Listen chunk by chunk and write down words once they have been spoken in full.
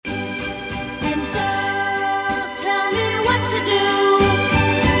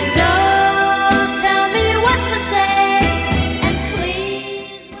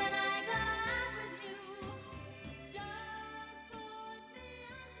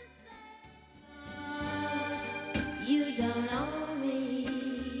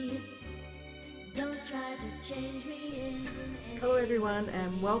Hello everyone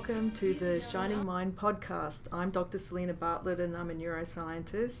and welcome to the Shining Mind podcast. I'm Dr. Selena Bartlett and I'm a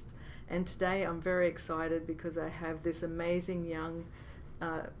neuroscientist, and today I'm very excited because I have this amazing young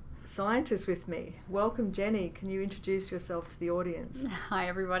scientist with me. Welcome, Jenny. Can you introduce yourself to the audience? Hi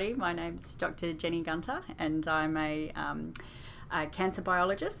everybody, my name's Dr. Jenny Gunter and I'm a cancer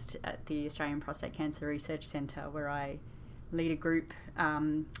biologist at the Australian Prostate Cancer Research Centre, where I lead a group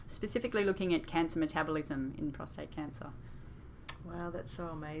specifically looking at cancer metabolism in prostate cancer. Wow, that's so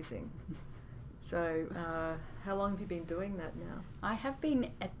amazing. So how long have you been doing that now? I have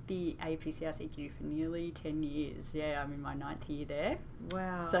been at the APCRCQ for nearly 10 years. Yeah, I'm in my 9th year there.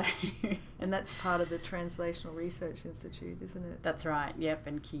 Wow. So and that's part of the Translational Research Institute, isn't it? That's right, yep,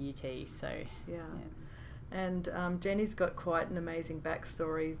 and QUT. So yeah. And Jenny's got quite an amazing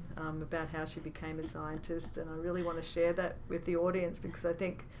backstory about how she became a scientist, and I really want to share that with the audience because I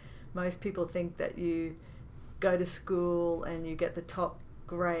think most people think that you go to school and you get the top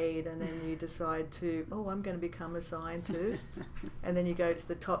grade and then you decide to, I'm going to become a scientist, and then you go to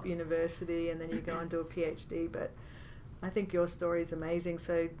the top university and then you go and do a PhD. But I think your story is amazing.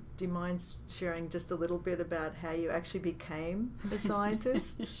 So do you mind sharing just a little bit about how you actually became a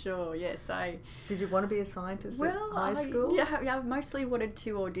scientist? Sure, yes. Did you want to be a scientist at high school? Yeah, I mostly wanted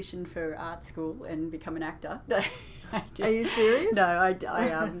to audition for art school and become an actor. Are you serious? No, I did you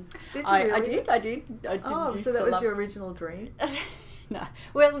really? I did. Oh, so that was your original dream? No.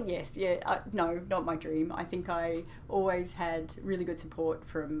 Well, yes, yeah. No, not my dream. I think I always had really good support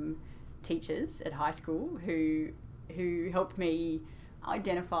from teachers at high school who helped me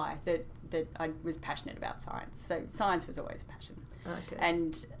identify that I was passionate about science. So science was always a passion. Okay.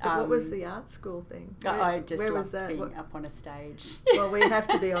 And but what was the art school thing? Where was that? Being up on a stage. Well, we have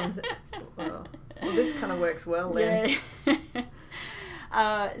to be on. Well, this kind of works well then. Yeah.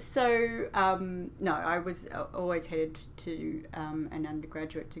 No, I was always headed to an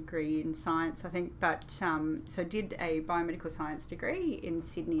undergraduate degree in science, I think, but so did a biomedical science degree in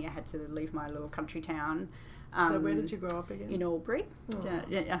Sydney. I had to leave my little country town. So where did you grow up again? In Albury,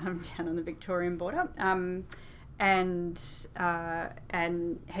 down on the Victorian border, and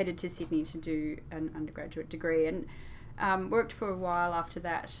headed to Sydney to do an undergraduate degree, and worked for a while after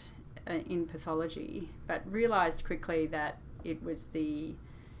that in pathology, but realised quickly that it was the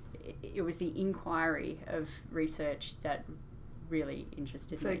inquiry of research that really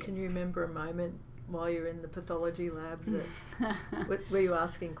interested me. So can you remember a moment while you're in the pathology labs were you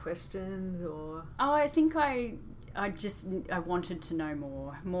asking questions or? Oh, I think I wanted to know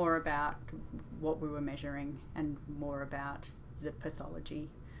more about what we were measuring and more about the pathology,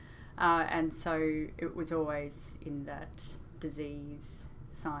 and so it was always in that disease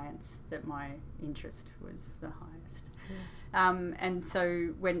science that my interest was the highest. Yeah. And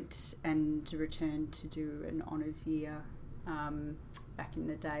so went and returned to do an honours year back in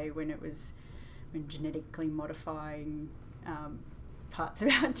the day when genetically modifying parts of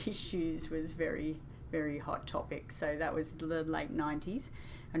our tissues was very, very hot topic. So that was the late 90s,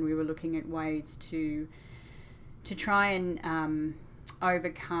 and we were looking at ways to try and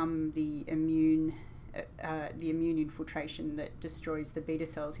overcome the immune infiltration that destroys the beta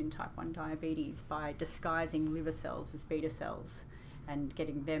cells in type 1 diabetes by disguising liver cells as beta cells and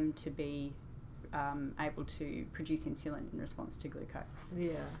getting them to be able to produce insulin in response to glucose.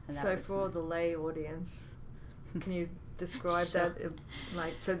 Yeah. So for the lay audience, can you describe Sure. that?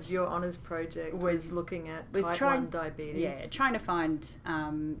 So your honours project was looking at type 1 diabetes. Yeah, trying to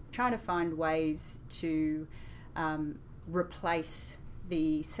find ways to replace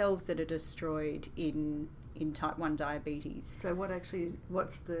the cells that are destroyed in type 1 diabetes. So at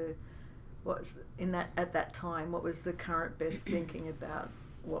that time, what was the current best thinking about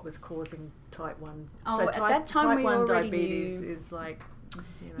what was causing type 1? Oh, so at that time type 1 diabetes knew. is like,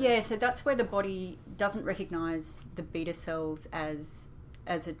 Yeah, so that's where the body doesn't recognise the beta cells as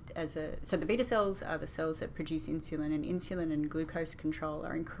so the beta cells are the cells that produce insulin, and insulin and glucose control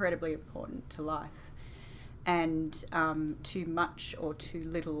are incredibly important to life. And too much or too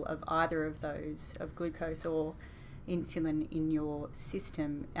little of either of those, of glucose or insulin in your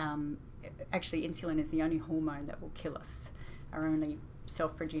system, actually insulin is the only hormone that will kill us, our only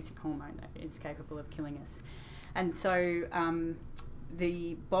self-producing hormone that is capable of killing us. And so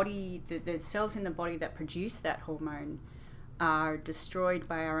the cells in the body that produce that hormone are destroyed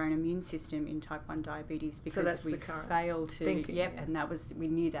by our own immune system in type 1 diabetes because we fail to... thinking. Yep, yeah. And we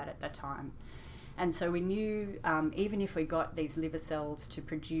knew that at that time. And so we knew even if we got these liver cells to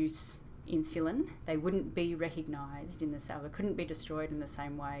produce insulin, they wouldn't be recognised in the cell. They couldn't be destroyed in the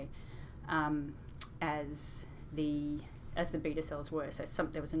same way as the beta cells were. So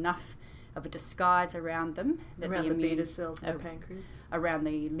there was enough of a disguise around them. Around the beta cells in the pancreas? Around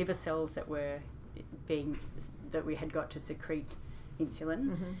the liver cells that we had got to secrete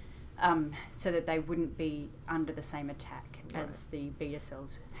insulin, so that they wouldn't be under the same attack as the beta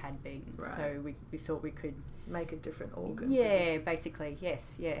cells had been. Right. So we thought we could make a different organ. Yeah, basically,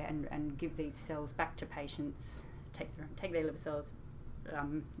 yes, yeah, and give these cells back to patients, take their liver cells,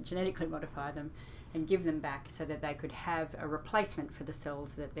 genetically modify them, and give them back so that they could have a replacement for the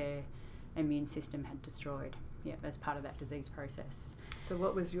cells that their immune system had destroyed. Yeah, as part of that disease process. So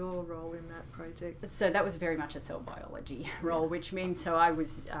what was your role in that project? So that was very much a cell biology role, which means I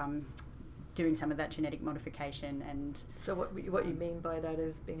was doing some of that genetic modification. And so what you mean by that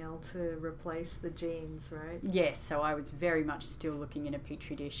is being able to replace the genes, right? Yes, so I was very much still looking in a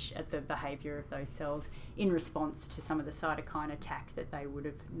petri dish at the behaviour of those cells in response to some of the cytokine attack that they would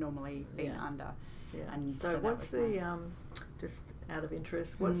have normally been under. Yeah. And so what's the, just out of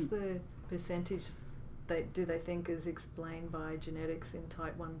interest, what's the percentage do they think is explained by genetics in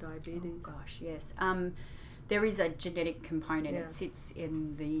type 1 diabetes? Oh gosh, yes. There is a genetic component. It sits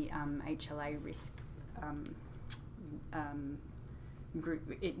in the HLA risk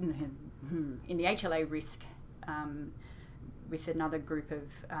group, in the HLA risk with another group of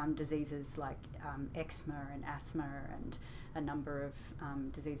diseases like eczema and asthma and a number of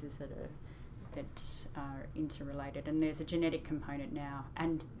diseases that are interrelated, and there's a genetic component now,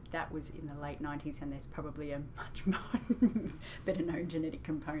 and that was in the late 90s, and there's probably a much more better known genetic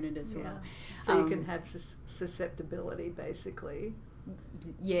component as well. So you can have susceptibility basically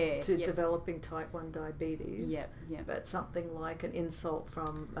to developing type 1 diabetes, but something like an insult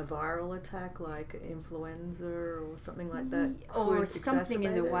from a viral attack like influenza or something like that, or something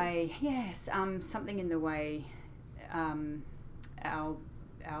in the way, something in the way our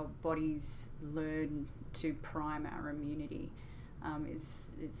bodies learn to prime our immunity is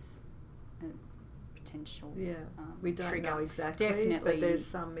a potential we don't trigger. know exactly, definitely, but there's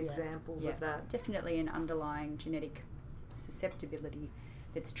some examples of that. Definitely an underlying genetic susceptibility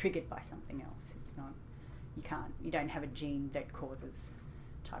that's triggered by something else. It's not, you don't have a gene that causes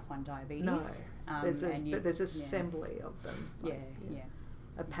type 1 diabetes. No, but there's assembly of them.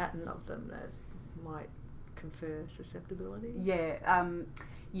 A pattern of them that might confer susceptibility.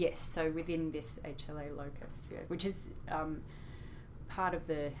 Yes, so within this HLA locus, which is part of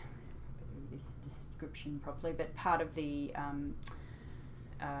this description properly, but part of the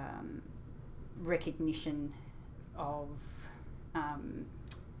recognition of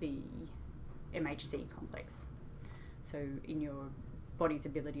the MHC complex. So in your body's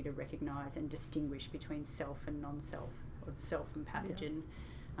ability to recognise and distinguish between self and non-self, or self and pathogen,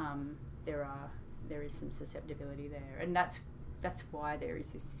 there is some susceptibility there, and that's why there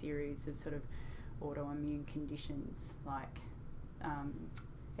is this series of sort of autoimmune conditions like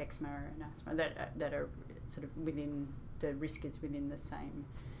eczema and asthma that are sort of within the risk is within the same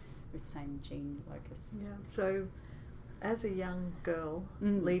gene locus. Yeah. So, as a young girl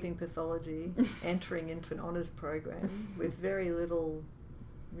leaving pathology, entering into an honours program with very little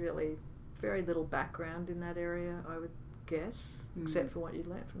background in that area, I would guess, except for what you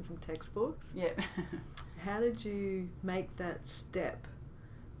learnt from some textbooks. Yeah. How did you make that step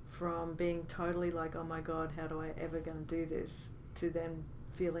from being totally like, oh my God, how do I ever going to do this, to then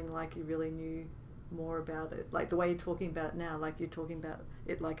feeling like you really knew more about it? Like the way you're talking about it now, like you're talking about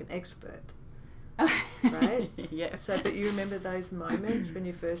it like an expert, right? Yeah. So, but you remember those moments when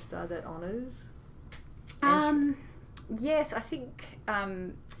you first started at honours? Yes, I think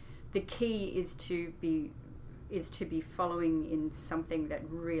the key is to be following in something that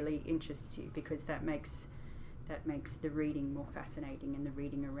really interests you, because that makes the reading more fascinating and the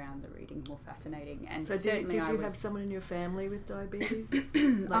reading around the reading more fascinating. And so did you have someone in your family with diabetes?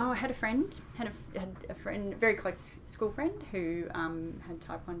 I had a friend, had a friend, very close school friend who had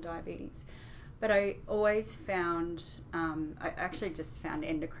type 1 diabetes. But I always found, I actually just found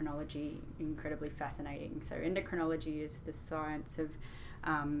endocrinology incredibly fascinating. So endocrinology is the science of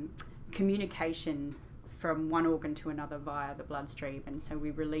communication from one organ to another via the bloodstream, and so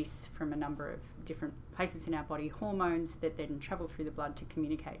we release from a number of different places in our body hormones that then travel through the blood to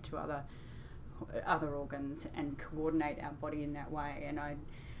communicate to other organs and coordinate our body in that way. And I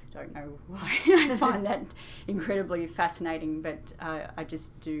don't know why I find that incredibly fascinating, but I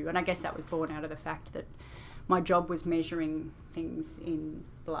just do. And I guess that was born out of the fact that my job was measuring things in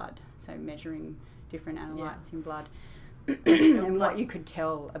blood, so measuring different analytes in blood and what you could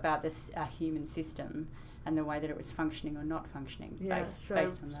tell about this human system and the way that it was functioning or not functioning based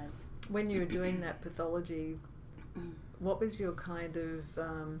on those. When you were doing that pathology, what was your kind of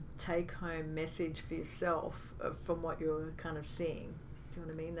take-home message for yourself from what you were kind of seeing? Do you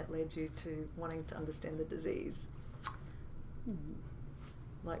know what I mean? That led you to wanting to understand the disease.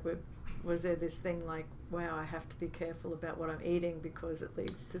 Like, was there this thing like, wow, I have to be careful about what I'm eating because it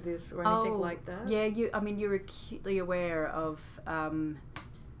leads to this, or anything like that? Yeah, you're acutely aware of.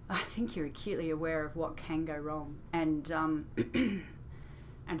 I think you're acutely aware of what can go wrong, and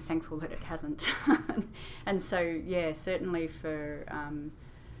and thankful that it hasn't. And so, yeah, certainly for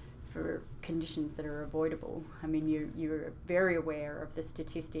conditions that are avoidable, I mean, you're very aware of the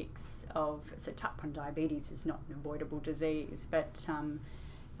statistics of. So type 1 diabetes is not an avoidable disease, but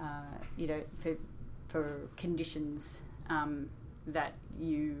you know, for conditions that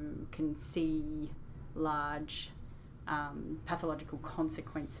you can see large pathological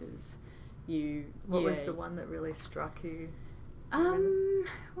consequences. What was the one that really struck you?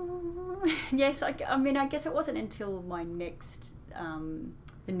 Yes, I mean, I guess it wasn't until my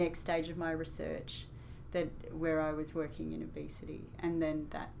the next stage of my research where I was working in obesity, and then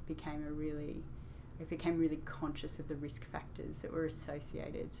that became I became really conscious of the risk factors that were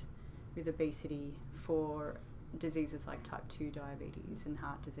associated with obesity for diseases like type 2 diabetes and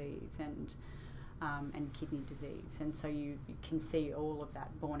heart disease and kidney disease. And so you can see all of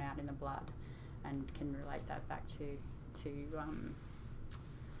that borne out in the blood and can relate that back to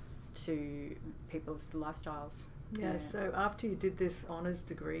people's lifestyles. Yeah, so after you did this honours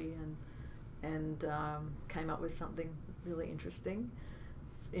degree and came up with something really interesting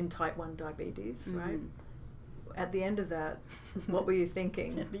in type 1 diabetes, right? At the end of that, what were you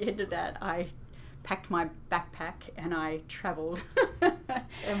thinking? At the end of that, I packed my backpack and I travelled.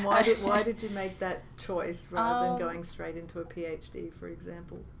 And why did you make that choice rather than going straight into a PhD, for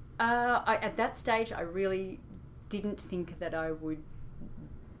example? At that stage, I really didn't think that I would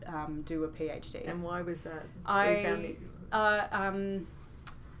do a PhD. And why was that? I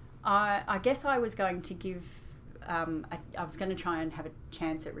guess I was going to give. I was going to try and have a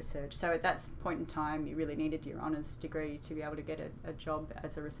chance at research. So at that point in time, you really needed your honours degree to be able to get a job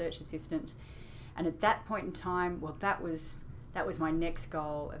as a research assistant. And at that point in time, well, that was my next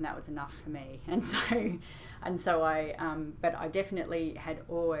goal, and that was enough for me. And so I, but I definitely had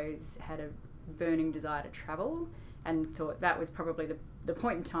always had a burning desire to travel, and thought that was probably the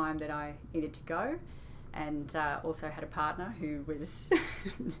point in time that I needed to go. And also had a partner who was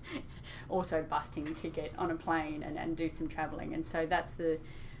also busting to get on a plane and do some travelling. And so that's the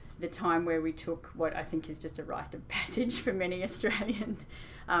time where we took what I think is just a rite of passage for many Australian.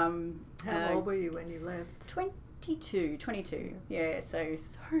 How old were you when you left? 22. Yeah, so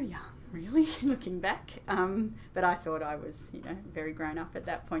young, really, looking back. But I thought I was, very grown up at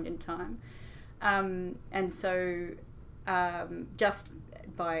that point in time. And so just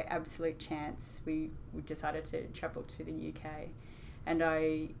by absolute chance, we decided to travel to the UK, and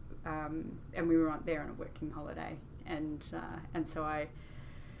we were there on a working holiday, and so I.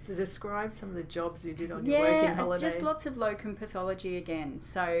 So describe some of the jobs you did on your working holiday. Just lots of locum pathology again.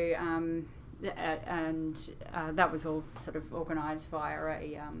 So that was all sort of organised via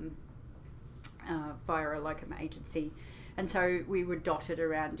a locum agency, and so we were dotted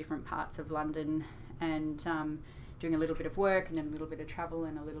around different parts of London, and doing a little bit of work and then a little bit of travel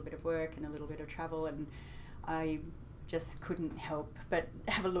and a little bit of work and a little bit of travel, and I just couldn't help but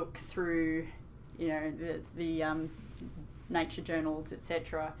have a look through, the nature journals,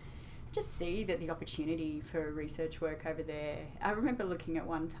 etc. Just see that the opportunity for research work over there. I remember looking at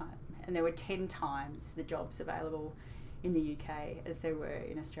one time, and there were 10 times the jobs available in the UK as there were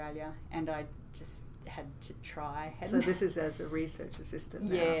in Australia, and I just had to try. So this is as a research assistant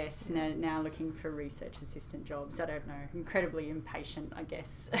now? Yes, now looking for research assistant jobs. I don't know, incredibly impatient, I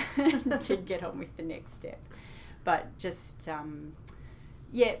guess, to get on with the next step. But just,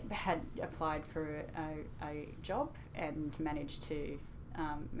 had applied for a job and managed to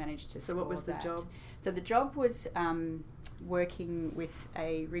So score what was the that. job? So the job was working with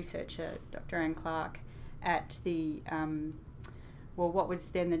a researcher, Dr. Anne Clark, at the what was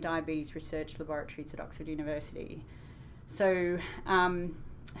then the Diabetes Research Laboratories at Oxford University. So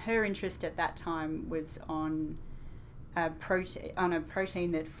her interest at that time was on a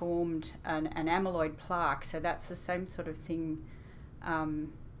protein that formed an amyloid plaque. So that's the same sort of thing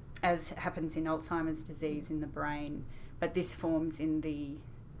as happens in Alzheimer's disease in the brain, but this forms in the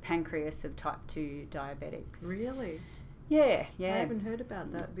pancreas of type 2 diabetics. Really? Yeah. I haven't heard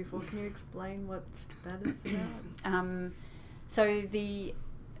about that before. Can you explain what that is about? So the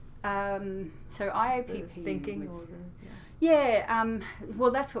IAPP the thinking was,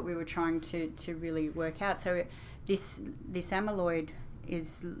 well, that's what we were trying to really work out. So this amyloid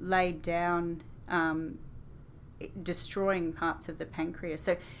is laid down, destroying parts of the pancreas.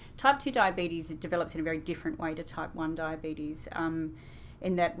 So type 2 diabetes, it develops in a very different way to type 1 diabetes.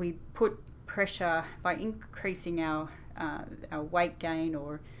 in that we put pressure by increasing our weight gain,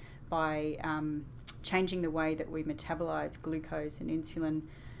 or by changing the way that we metabolize glucose and insulin.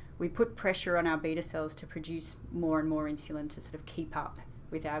 We put pressure on our beta cells to produce more and more insulin to sort of keep up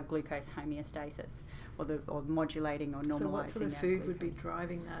with our glucose homeostasis, or modulating or normalising. So what sort of food would be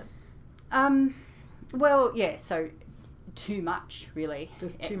driving that? Well, yeah, so too much, really.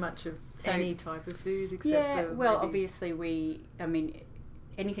 Just too much of any type of food, except for well, maybe, obviously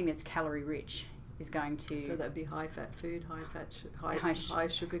anything that's calorie rich is going to... So that'd be high-fat food, high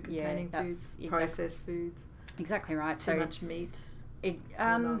sugar-containing foods, processed foods. Exactly right. Too much meat?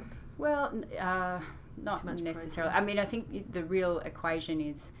 Not necessarily. Protein. I think the real equation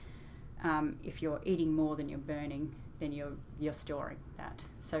is if you're eating more than you're burning, then you're storing that.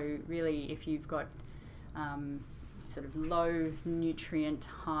 So really, if you've got sort of low nutrient,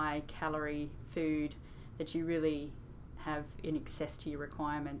 high calorie food that you really have in excess to your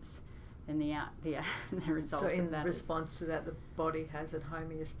requirements, then the result of that. So in response to that, the body has a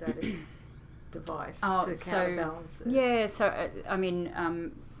homeostatic device to counterbalance it. Yeah. So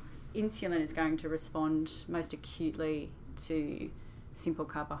insulin is going to respond most acutely to simple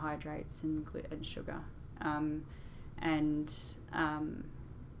carbohydrates and sugar, and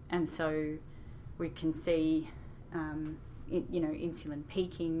so we can see, insulin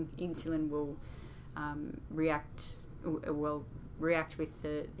peaking. Insulin will react with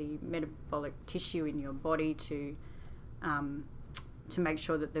the metabolic tissue in your body to make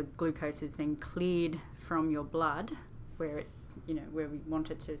sure that the glucose is then cleared from your blood, where we want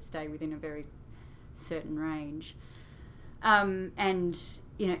it to stay within a very certain range.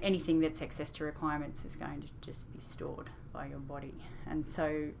 Anything that's excess to requirements is going to just be stored by your body. And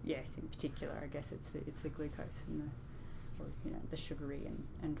so, yes, in particular, I guess it's the glucose and the sugary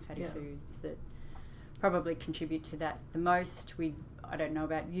and fatty foods that probably contribute to that the most. I don't know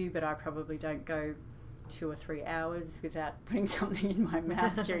about you, but I probably don't go 2 or 3 hours without putting something in my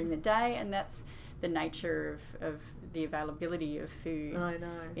mouth during the day, and that's the nature of the availability of food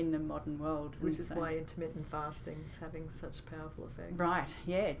in the modern world. Which is why intermittent fasting is having such powerful effects. Right,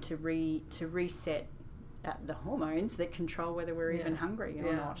 yeah, to reset the hormones that control whether we're even hungry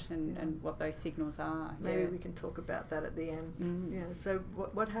or not, and what those signals are. Maybe we can talk about that at the end. Mm. Yeah. So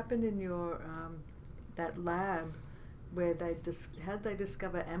what happened in your that lab where how'd they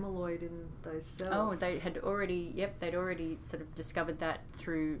discover amyloid in those cells? Oh, they'd already sort of discovered that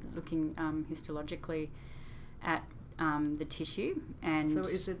through looking histologically at the tissue. And so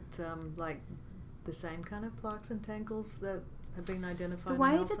is it like the same kind of plaques and tangles that have been identified? The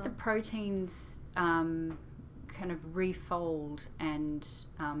way that the proteins kind of refold and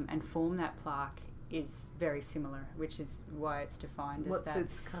form that plaque is very similar, which is why it's defined as that. What's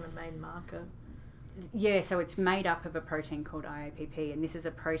its kind of main marker? Yeah, so it's made up of a protein called IAPP, and this is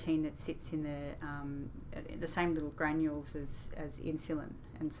a protein that sits in the same little granules as insulin,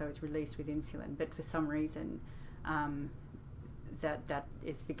 and so it's released with insulin. But for some reason, that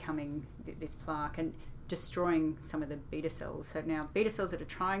is becoming this plaque and destroying some of the beta cells. So now beta cells that are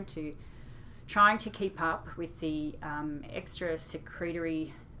trying to keep up with the extra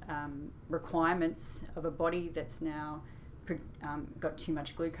secretory requirements of a body that's now got too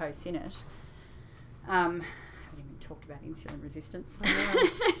much glucose in it. I haven't even talked about insulin resistance.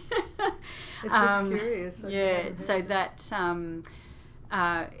 It's just curious. So that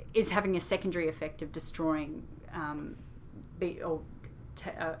is having a secondary effect of destroying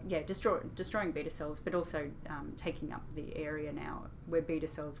destroying beta cells, but also taking up the area now where beta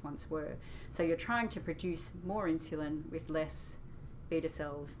cells once were. So you're trying to produce more insulin with less beta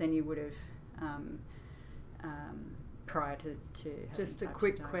cells than you would have prior to just a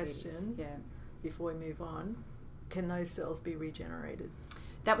quick question. Yeah. Before we move on, can those cells be regenerated?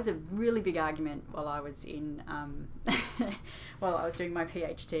 That was a really big argument while I was in while I was doing my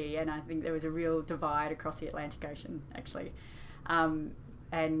PhD, and I think there was a real divide across the Atlantic Ocean, actually. And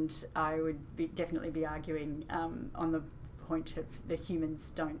I would definitely be arguing on the point of that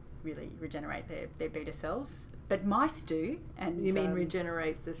humans don't really regenerate their beta cells, but mice do. And you mean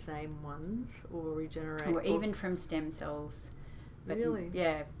regenerate the same ones, or regenerate, or even from stem cells? But really?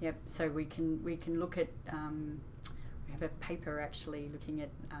 Yeah. So we can look at. We have a paper actually looking at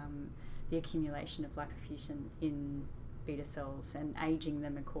the accumulation of lipofuscin in beta cells and aging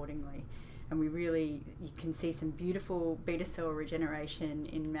them accordingly, and you can see some beautiful beta cell regeneration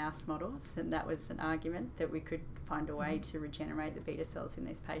in mouse models, and that was an argument that we could find a way to regenerate the beta cells in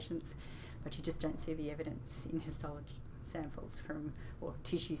these patients, but you just don't see the evidence in histology samples or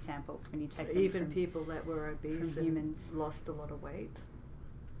tissue samples when you take them even from people that were obese and humans. Lost a lot of weight,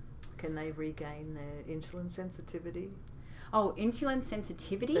 can they regain their insulin sensitivity? Oh, insulin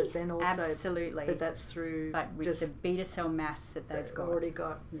sensitivity? But then also, absolutely. But that's through but with the beta cell mass that they've already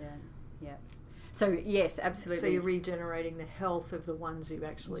got. Yeah. So yes, absolutely. So you're regenerating the health of the ones you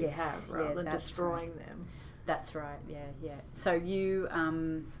actually have, rather than destroying them. That's right. Yeah. So you.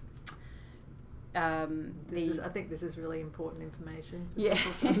 I think this is really important information for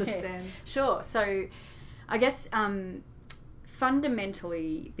people to understand. Sure. So, I guess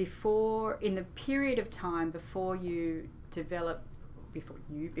fundamentally, in the period of time before the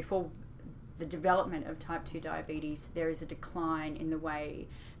development of type 2 diabetes, there is a decline in the way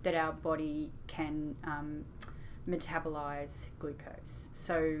that our body can metabolize glucose.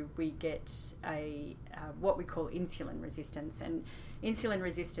 So we get what we call insulin resistance, and insulin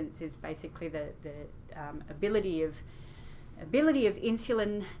resistance is basically the ability of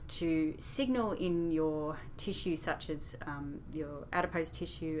insulin to signal in your tissue, such as your adipose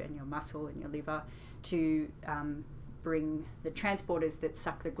tissue and your muscle and your liver, to bring the transporters that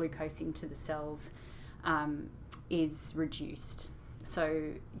suck the glucose into the cells, is reduced.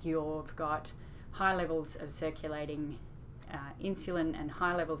 So you've got high levels of circulating insulin and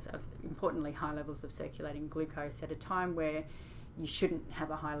importantly high levels of circulating glucose at a time where you shouldn't have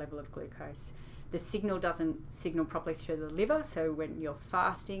a high level of glucose. The signal doesn't signal properly through the liver, so when you're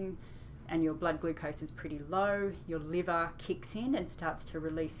fasting and your blood glucose is pretty low, your liver kicks in and starts to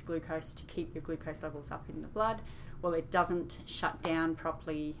release glucose to keep your glucose levels up in the blood. Well, it doesn't shut down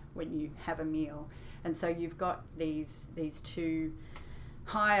properly when you have a meal. And so you've got these two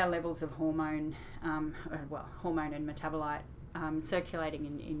higher levels of hormone and metabolite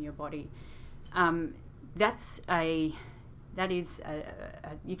circulating in your body. You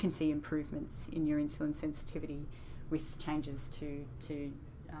can see improvements in your insulin sensitivity with changes to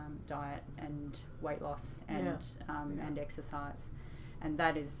diet and weight loss and exercise, and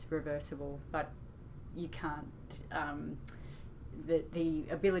that is reversible. But you can't. The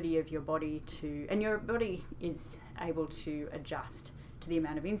ability of your body and your body is able to adjust to the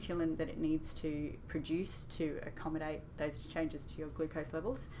amount of insulin that it needs to produce to accommodate those changes to your glucose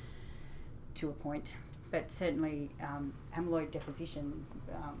levels to a point. But certainly amyloid deposition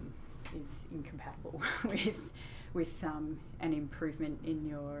is incompatible with an improvement in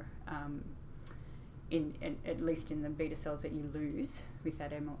your at least in the beta cells that you lose with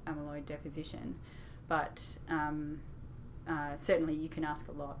that amyloid deposition. But certainly you can ask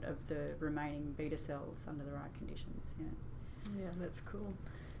a lot of the remaining beta cells under the right conditions. Yeah, that's cool.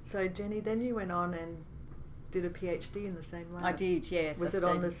 So Jenny, then you went on and did a PhD in the same lab. I did, yes. Was it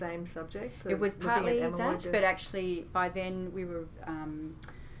on the same subject? It was partly that, but actually by then we were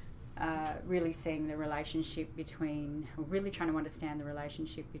really seeing the relationship really trying to understand the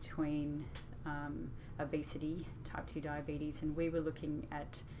relationship between obesity, type 2 diabetes, and we were looking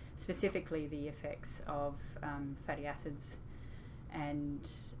at specifically the effects of fatty acids and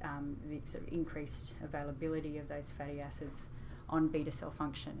the sort of increased availability of those fatty acids on beta cell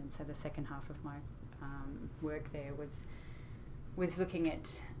function. And so the second half of my work there was looking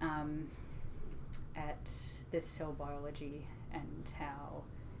at the cell biology and how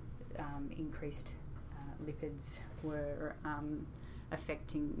increased lipids were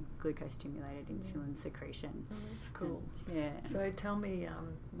affecting glucose-stimulated insulin secretion. Oh, that's cool. And, So tell me,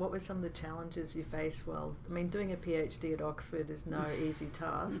 what were some of the challenges you faced? Well, I mean, doing a PhD at Oxford is no easy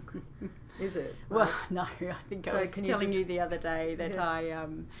task, is it? Well, no. I think I was telling you the other day that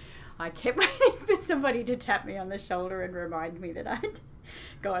I kept waiting for somebody to tap me on the shoulder and remind me that I'd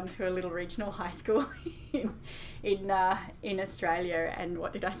gone to a little regional high school in Australia, and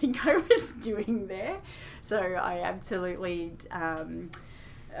what did I think I was doing there? So I absolutely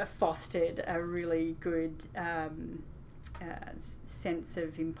fostered a really good sense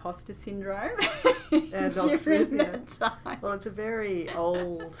of imposter syndrome at Oxford. Well, it's a very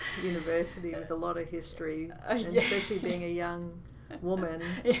old university with a lot of history, and especially being a young woman.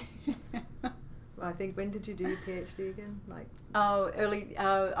 I think, when did you do your PhD again? Early.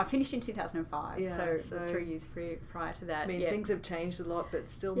 I finished in 2005, so 3 years prior to that. I mean, things have changed a lot,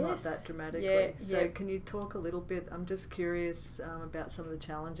 but still not that dramatically. Can you talk a little bit? I'm just curious about some of the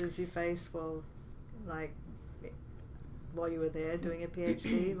challenges you faced while you were there doing a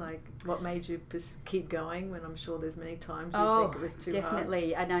PhD. What made you keep going when I'm sure there's many times you think it was too hard?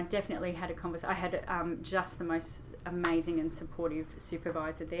 Definitely. And I definitely had a conversation. I had just the most amazing and supportive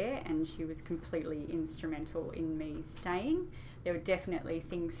supervisor there, and she was completely instrumental in me staying. There were definitely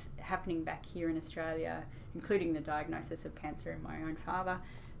things happening back here in Australia, including the diagnosis of cancer in my own father,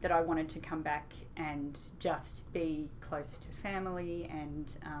 that I wanted to come back and just be close to family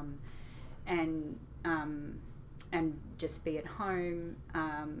and just be at home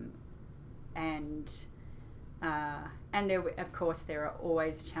and And of course, there are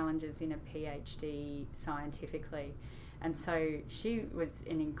always challenges in a PhD scientifically. And so she was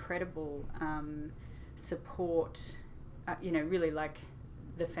an incredible support, really like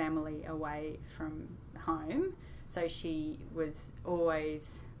the family away from home. So she was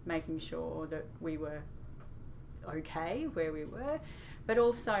always making sure that we were okay where we were, but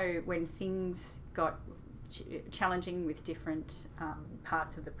also when things got challenging with different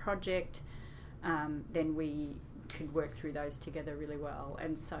parts of the project, then we could work through those together really well.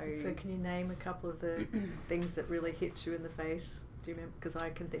 And so can you name a couple of the things that really hit you in the face? Do you remember? Because I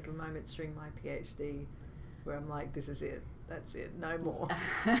can think of moments during my PhD where I'm like, this is it, that's it, no more.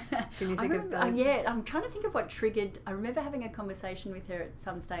 Can you think of those? Yeah, I'm trying to think of what triggered. I remember having a conversation with her at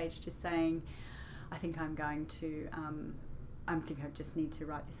some stage, just saying, I think I'm going to, I think I just need to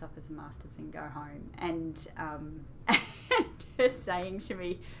write this up as a master's and go home. And her saying to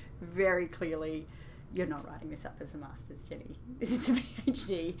me very clearly, you're not writing this up as a master's, Jenny. This is a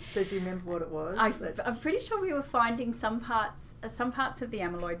PhD. So do you remember what it was? I'm pretty sure we were finding some parts of the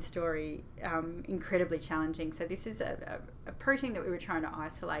amyloid story incredibly challenging. So this is a protein that we were trying to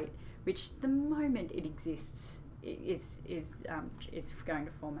isolate, which the moment it exists is going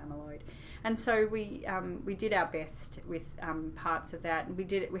to form amyloid. And so we did our best with parts of that, and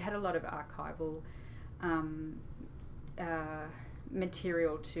we had a lot of archival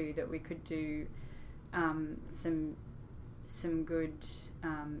material too that we could do. Some good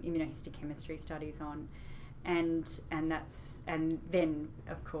immunohistochemistry studies on, and then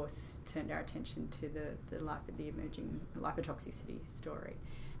of course turned our attention to the emerging lipotoxicity story,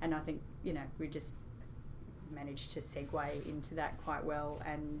 and I think we just managed to segue into that quite well,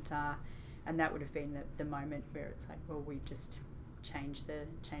 and that would have been the moment where it's like, well, we just changed the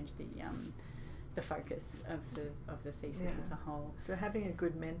focus of the thesis as a whole. So having a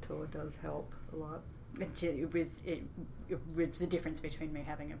good mentor does help a lot. It was the difference between me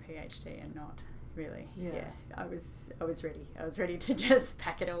having a PhD and not, really. Yeah. I was ready. I was ready to just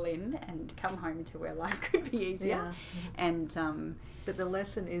pack it all in and come home to where life could be easier. Yeah. And but the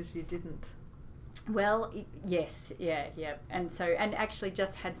lesson is you didn't. Well, yes, yeah. And actually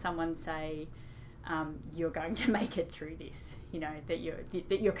just had someone say, you're going to make it through this, that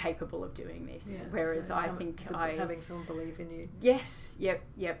you're capable of doing this. Yeah, whereas so I think having someone believe in you. Yes, yep.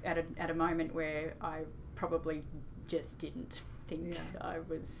 At a moment where I probably just didn't think I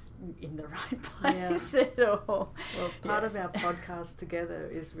was in the right place at all. Well, part of our podcast together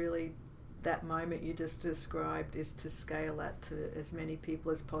is really that moment you just described, is to scale that to as many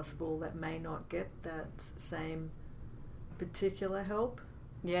people as possible that may not get that same particular help.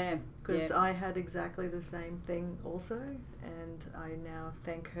 Yeah, because I had exactly the same thing also, and I now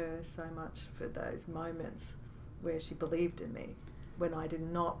thank her so much for those moments where she believed in me when I did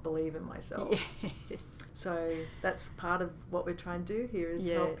not believe in myself. Yes. So that's part of what we're trying to do here, is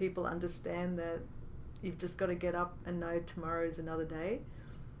help people understand that you've just got to get up and know tomorrow is another day.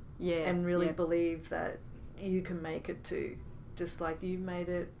 Yeah, and really believe that you can make it too, just like you made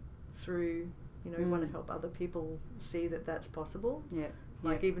it through. We want to help other people see that that's possible. Yeah.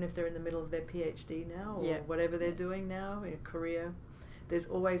 Like even if they're in the middle of their PhD now or whatever they're doing now in a career, there's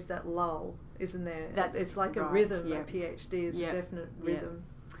always that lull, isn't there? It's like a rhythm. A PhD is a definite rhythm.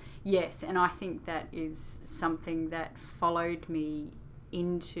 Yes, and I think that is something that followed me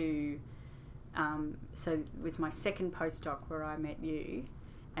into. So it was my second postdoc where I met you,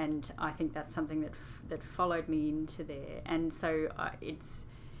 and I think that's something that followed me into there. And so it's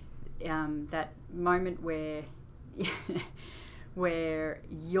that moment where. Where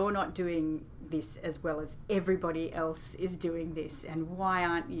you're not doing this as well as everybody else is doing this, and why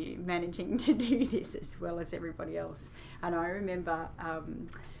aren't you managing to do this as well as everybody else? And I remember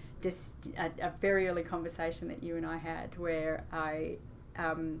just a very early conversation that you and I had where I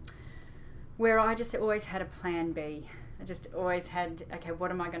just always had a plan B. I just always had, okay,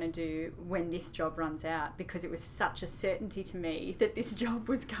 what am I going to do when this job runs out? Because it was such a certainty to me that this job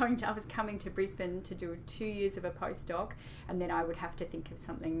was I was coming to Brisbane to do 2 years of a postdoc, and then I would have to think of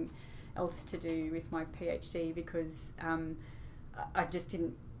something else to do with my PhD, because I just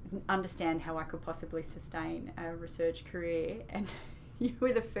didn't understand how I could possibly sustain a research career. And you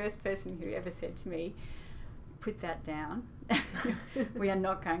were the first person who ever said to me, put that down. We are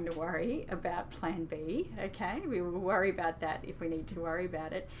not going to worry about plan B, okay? We will worry about that if we need to worry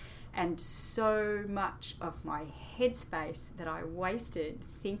about it. And so much of my headspace that I wasted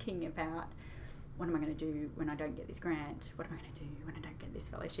thinking about, what am I going to do when I don't get this grant? What am I going to do when I don't get this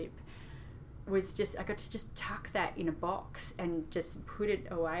fellowship? Was just, I got to just tuck that in a box and just put it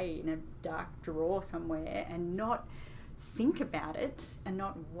away in a dark drawer somewhere and not think about it and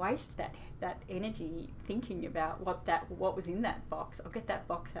not waste that energy thinking about what was in that box. I'll get that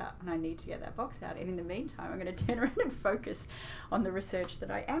box out, and I need to get that box out. And in the meantime, I'm going to turn around and focus on the research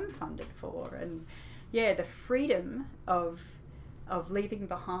that I am funded for. And yeah, the freedom of leaving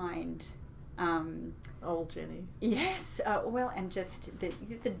behind. Old Jenny. Yes. Well, and just the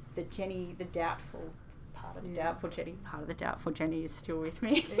Jenny, the doubtful part of the doubtful Jenny. Part of the doubtful Jenny is still with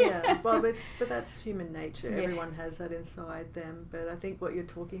me. Yeah. Well, but that's human nature. Yeah. Everyone has that inside them. But I think what you're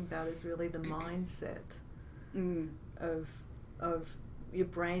talking about is really the mindset of your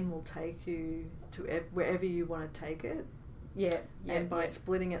brain will take you to wherever you want to take it. Yeah, and by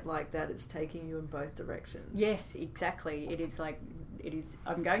splitting it like that, it's taking you in both directions. Yes, exactly. It is.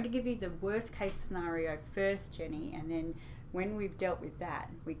 I'm going to give you the worst case scenario first, Jenny, and then when we've dealt with that,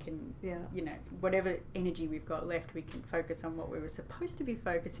 we can, whatever energy we've got left, we can focus on what we were supposed to be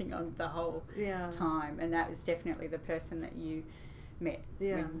focusing on the whole time. And that was definitely the person that you met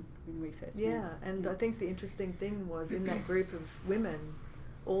when we first met. Yeah, and I think the interesting thing was in that group of women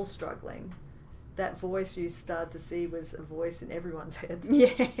all struggling, that voice you start to see was a voice in everyone's head.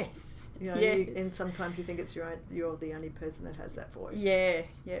 Yes. And sometimes you think you're the only person that has that voice. Yeah.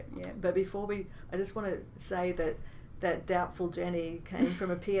 But I just want to say that doubtful Jenny came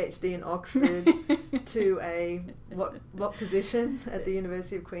from a PhD in Oxford to a what position at the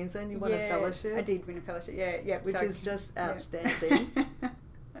University of Queensland? You won a fellowship. I did win a fellowship. Yeah. Which is just outstanding.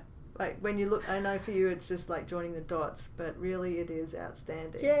 Like when you look, I know for you it's just like joining the dots, but really it is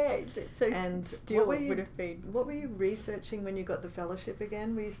outstanding. Yeah, so and still would have been. What were you researching when you got the fellowship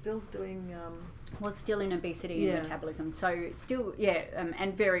again? Were you still doing? Well, still in obesity and metabolism, so still,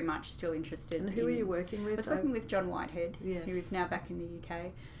 and very much still interested. And who were you working with? I was working with John Whitehead, who is now back in the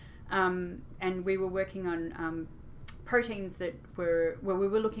UK, and we were working on proteins that we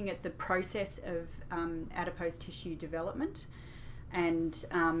were looking at the process of adipose tissue development.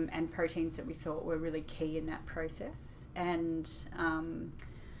 And proteins that we thought were really key in that process, and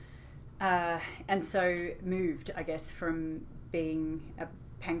so moved, I guess, from being a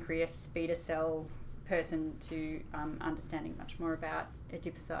pancreas beta cell person to understanding much more about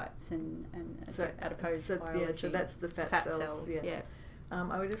adipocytes and adipose biology. So that's the fat cells. Yeah.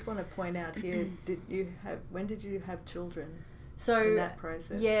 I would just want to point out here: when did you have children? So in that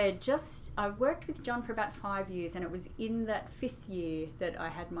process? I worked with John for about 5 years, and it was in that 5th year that I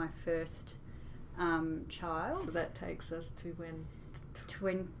had my first child. So that takes us to when?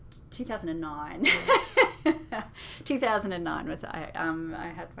 2009. 2009 was I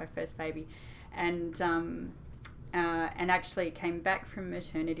had my first baby, and actually came back from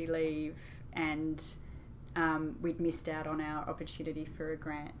maternity leave, and we'd missed out on our opportunity for a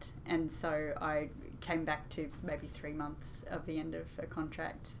grant, and so I came back to maybe 3 months of the end of a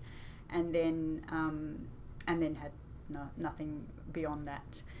contract, and then had nothing beyond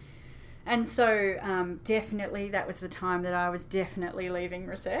that. And so definitely that was the time that I was definitely leaving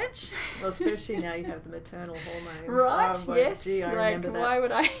research. Well, especially now you have the maternal hormones. Right, yes. Gee, I remember that. Why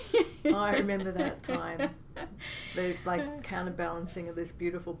would I? I remember that time. The counterbalancing of this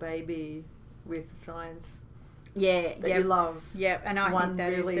beautiful baby with science. Yeah, that you love. Yeah, and I think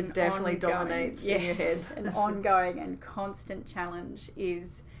that really is definitely dominates in your head. An ongoing and constant challenge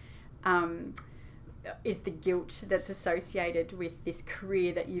is the guilt that's associated with this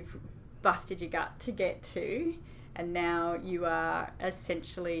career that you've busted your gut to get to, and now you are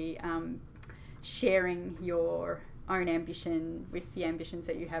essentially sharing your own ambition with the ambitions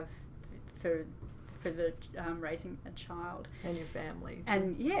that you have for the raising a child and your family,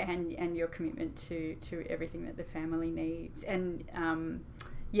 and and your commitment to everything that the family needs, and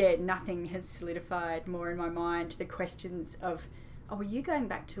nothing has solidified more in my mind the questions of, are you going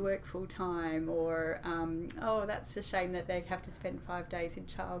back to work full time, or that's a shame that they have to spend 5 days in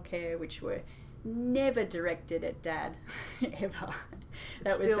childcare, which were never directed at Dad ever.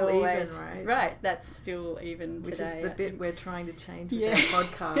 That was still always even, right. That's still even which today. Which is the bit we're trying to change with our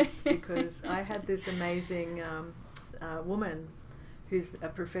podcast, because I had this amazing woman who's a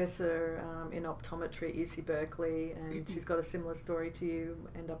professor in optometry at UC Berkeley, and she's got a similar story to you,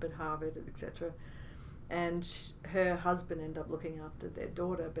 end up at Harvard, etc. And her husband ended up looking after their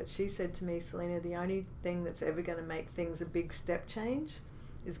daughter, but she said to me, Selena, the only thing that's ever going to make things a big step change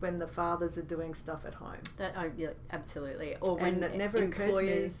is when the fathers are doing stuff at home. Absolutely. Or when it never occurred to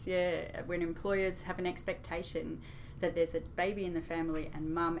me. When employers have an expectation that there's a baby in the family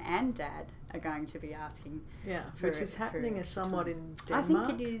and mum and dad are going to be asking. Yeah, which is happening somewhat in I Denmark.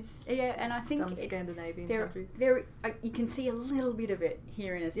 think it is. Yeah, and I think some Scandinavian countries. You can see a little bit of it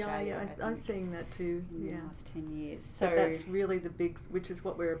here in Australia. Yeah, I'm seeing that too. In the last 10 years. So but that's really the big, which is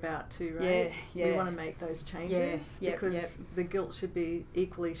what we're about to, right? Yeah. We want to make those changes because the guilt should be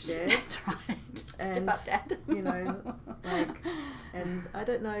equally shared. That's right. And, step up, Dad. And I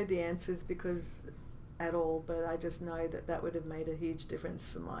don't know the answers because at all, but I just know that would have made a huge difference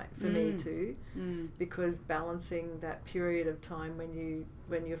for me too, because balancing that period of time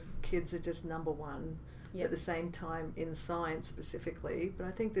when your kids are just number one, at the same time in science specifically, but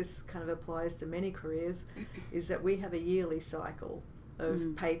I think this kind of applies to many careers, is that we have a yearly cycle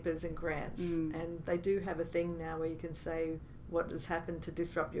of papers and grants, and they do have a thing now where you can say what has happened to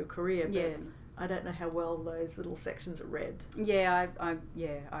disrupt your career, but I don't know how well those little sections are read. Yeah, I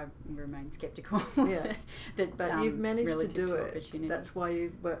remain sceptical. But you've managed to do it. That's why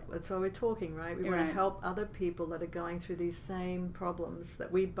we're talking, right? We want to help other people that are going through these same problems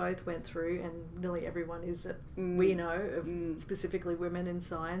that we both went through, and nearly everyone is that we know of, specifically women in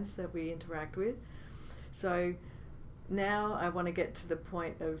science that we interact with. So now I want to get to the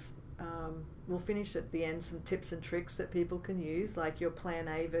point of. We'll finish at the end some tips and tricks that people can use, like your plan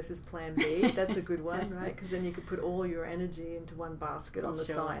A versus plan B. That's a good one, right? Because then you could put all your energy into one basket on the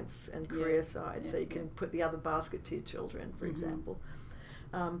science and career side, so you can put the other basket to your children, for example.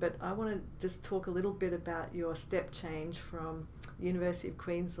 But I want to just talk a little bit about your step change from University of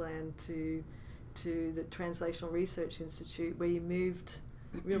Queensland to the Translational Research Institute, where you moved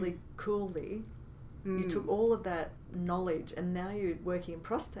really coolly. You took all of that knowledge and now you're working in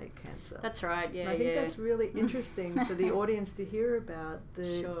prostate cancer. That's right, yeah. And I think that's really interesting for the audience to hear about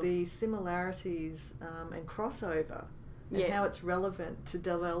the similarities and crossover and how it's relevant to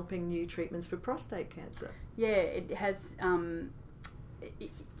developing new treatments for prostate cancer. Yeah, it has...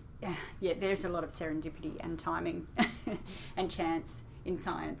 there's a lot of serendipity and timing and chance in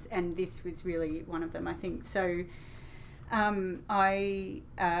science, and this was really one of them, I think. So I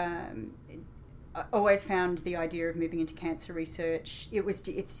always found the idea of moving into cancer research,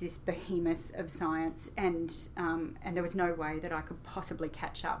 it's this behemoth of science, and there was no way that I could possibly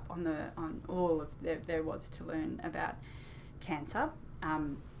catch up on all of there was to learn about cancer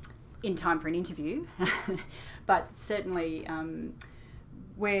in time for an interview. But certainly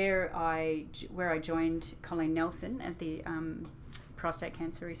where I joined Colleen Nelson at the Prostate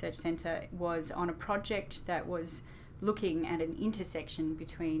Cancer Research Centre was on a project that was looking at an intersection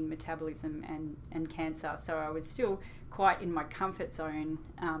between metabolism and cancer. So I was still quite in my comfort zone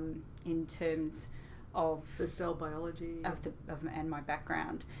in terms of the cell biology and my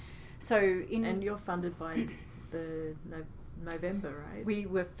background. So and you're funded by the Movember, right? We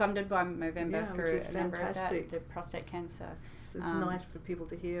were funded by Movember for which is a number of fantastic. the prostate cancer. So it's nice for people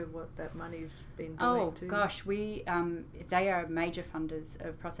to hear what that money's been doing too. Oh gosh, they are major funders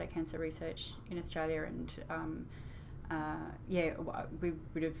of prostate cancer research in Australia, and we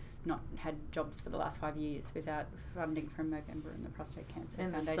would have not had jobs for the last 5 years without funding from Movember and the Prostate Cancer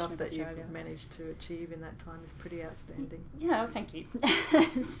and Foundation the stuff that Australia. You've managed to achieve in that time is pretty outstanding. Yeah, thank you.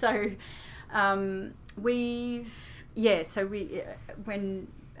 So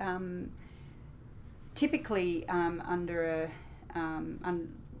typically under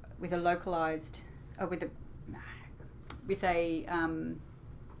with a localized with a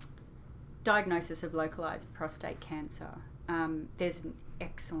diagnosis of localized prostate cancer, there's an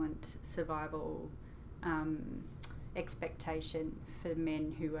excellent survival expectation for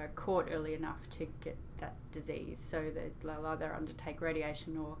men who are caught early enough to get that disease. So they'll either undertake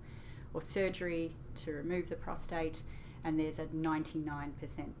radiation or surgery to remove the prostate, and there's a 99%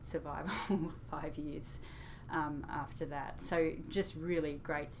 survival 5 years after that. So just really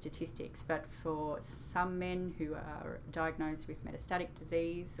great statistics. But for some men who are diagnosed with metastatic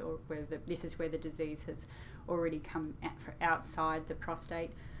disease, or this is where the disease has already come outside the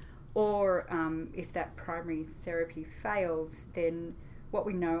prostate, or if that primary therapy fails, then what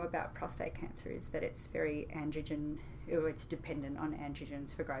we know about prostate cancer is that it's very it's dependent on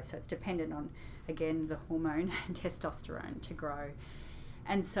androgens for growth. So it's dependent on, again, the hormone testosterone to grow.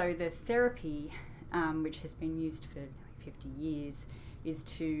 And so the therapy, which has been used for 50 years, is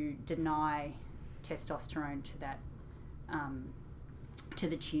to deny testosterone to that to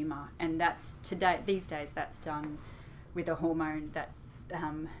the tumour. And these days that's done with a hormone that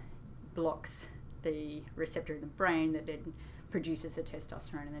blocks the receptor in the brain that then produces the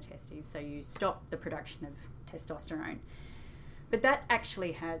testosterone in the testes. So you stop the production of testosterone. But that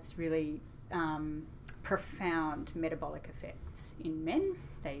actually has really profound metabolic effects in men.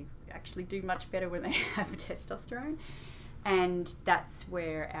 They actually do much better when they have testosterone. And that's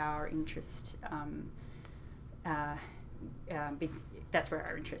where our interest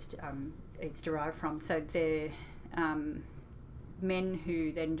is derived from. So they're men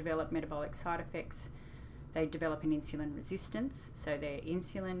who then develop metabolic side effects. They develop an insulin resistance, so their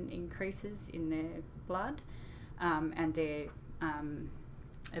insulin increases in their blood, and their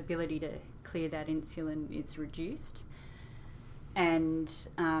ability to clear that insulin is reduced. And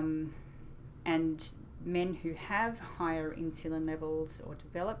men who have higher insulin levels or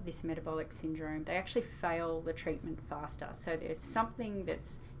develop this metabolic syndrome, they actually fail the treatment faster. So there's something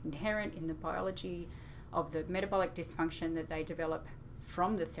that's inherent in the biology of the metabolic dysfunction that they develop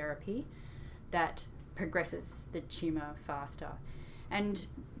from the therapy that progresses the tumour faster. And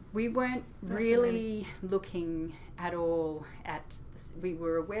we weren't really looking at all at this. We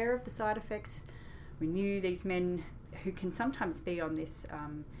were aware of the side effects. We knew these men who can sometimes be on this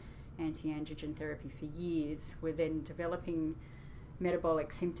anti-androgen therapy for years were then developing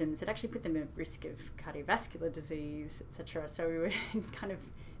metabolic symptoms that actually put them at risk of cardiovascular disease, etc. So we were kind of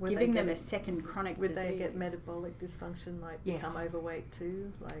giving them a second chronic disease. Would they get metabolic dysfunction, like become overweight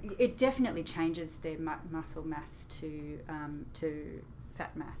too? Like it definitely changes their muscle mass to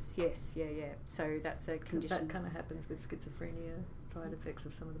fat mass. Yes, yeah. So that's a condition. That kind of happens with schizophrenia, side effects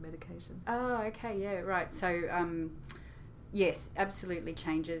of some of the medication. Oh, okay, yeah, right. So yes, absolutely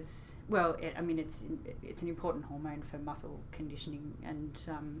changes. Well, it's an important hormone for muscle conditioning, and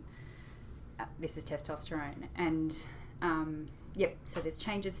this is testosterone. And so there's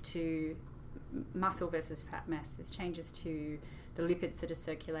changes to muscle versus fat mass. There's changes to the lipids that are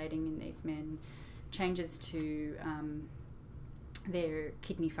circulating in these men, changes to their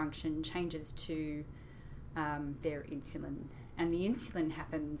kidney function, changes to their insulin. And the insulin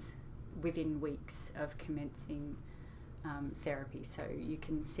happens within weeks of commencing therapy. So you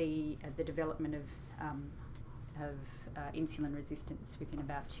can see the development of insulin resistance within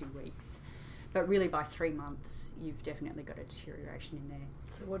about 2 weeks. But really by 3 months, you've definitely got a deterioration in there.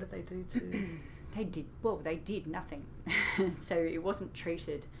 So what did they do to... They did nothing. So it wasn't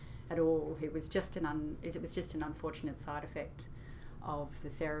treated at all. It was just an unfortunate side effect of the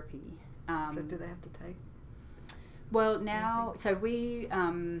therapy. So do they have to take? Well, now, so we...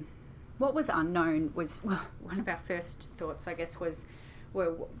 what was unknown was, one of our first thoughts, I guess, was,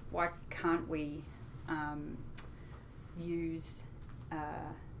 well, why can't we use...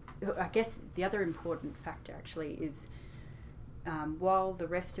 I guess the other important factor actually is while the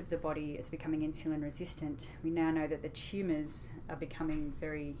rest of the body is becoming insulin resistant, we now know that the tumours are becoming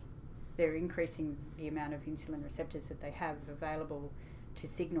they're increasing the amount of insulin receptors that they have available to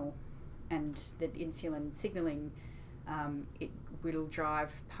signal, and that insulin signalling it will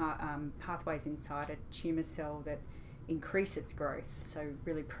drive pathways inside a tumour cell that increase its growth, so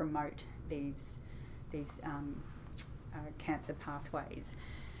really promote these cancer pathways,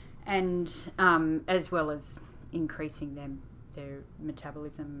 and as well as increasing their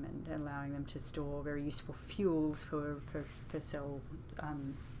metabolism and allowing them to store very useful fuels for cell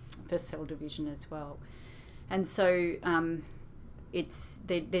division as well. And so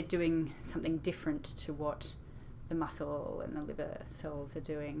they're doing something different to what the muscle and the liver cells are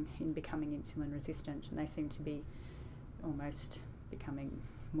doing in becoming insulin resistant, and they seem to be almost becoming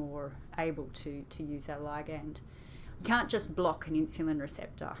more able to use our ligand. You can't just block an insulin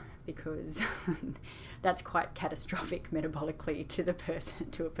receptor because that's quite catastrophic metabolically to a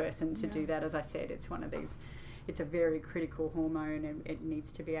person to do that. As I said, it's one of these, it's a very critical hormone, and it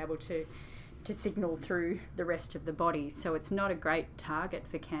needs to be able to signal through the rest of the body. So it's not a great target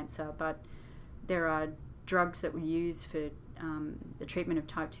for cancer, but there are drugs that we use for the treatment of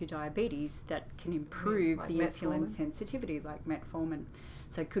type 2 diabetes that can improve the insulin sensitivity, like metformin.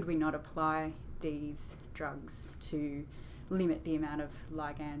 So could we not apply these drugs to limit the amount of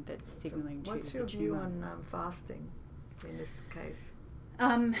ligand that's signalling to the tumour? What's your view on fasting in this case?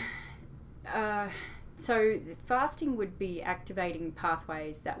 So fasting would be activating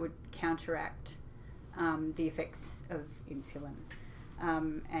pathways that would counteract the effects of insulin,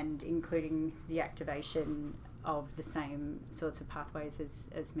 and including the activation of the same sorts of pathways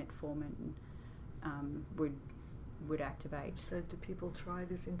as metformin would activate. So do people try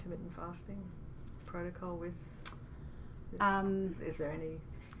this intermittent fasting protocol with... is there any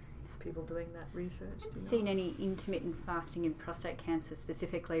people doing that research? I haven't seen any intermittent fasting in prostate cancer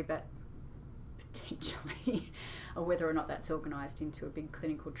specifically, but potentially, or whether or not that's organised into a big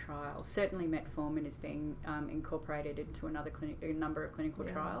clinical trial. Certainly metformin is being incorporated into a number of clinical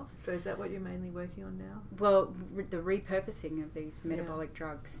trials. So is that what you're mainly working on now? Well, the repurposing of these metabolic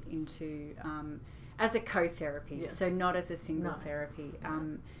drugs into as a co-therapy, so not as a single therapy.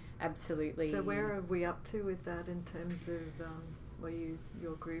 absolutely. So where are we up to with that in terms of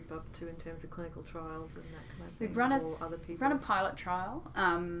your group up to in terms of clinical trials and that kind of thing? We've run a pilot trial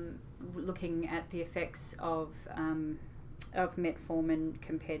looking at the effects of metformin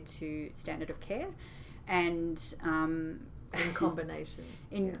compared to standard of care, and in combination.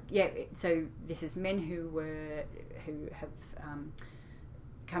 So this is men who have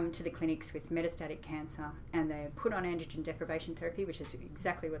come to the clinics with metastatic cancer, and they're put on androgen deprivation therapy, which is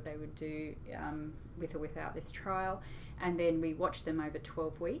exactly what they would do with or without this trial. And then we watched them over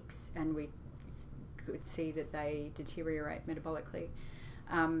 12 weeks, and we could see that they deteriorate metabolically.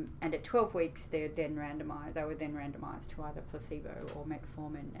 And at 12 weeks, they were then randomised to either placebo or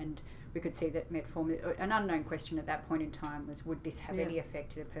metformin. And we could see that metformin, an unknown question at that point in time was, would this have any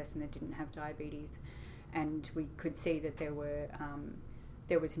effect in a person that didn't have diabetes? And we could see that there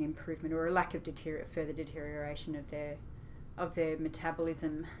was an improvement or a lack of further deterioration of their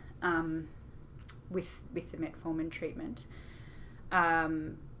metabolism with the metformin treatment,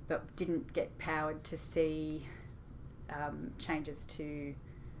 but didn't get powered to see changes to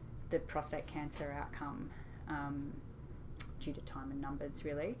the prostate cancer outcome due to time and numbers,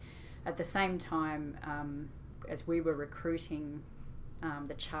 really. At the same time, as we were recruiting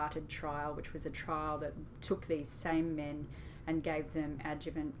the CHARTED trial, which was a trial that took these same men and gave them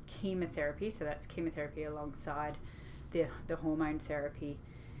adjuvant chemotherapy, so that's chemotherapy alongside the hormone therapy,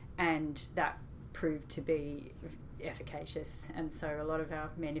 and that proved to be efficacious. And so a lot of our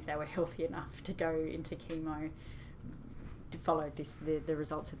men, if they were healthy enough to go into chemo, followed the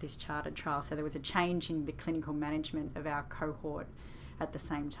results of this CHARTED trial. So there was a change in the clinical management of our cohort at the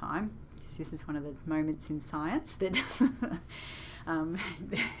same time. This is one of the moments in science that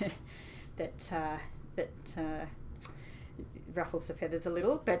that ruffles the feathers a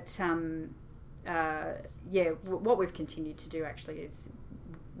little. But what we've continued to do actually is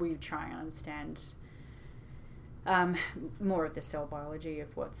we try and understand more of the cell biology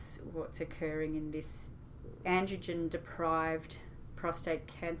of what's occurring in this androgen-deprived prostate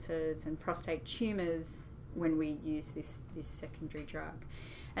cancers and prostate tumours when we use this secondary drug.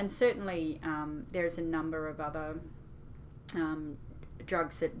 And certainly there's a number of other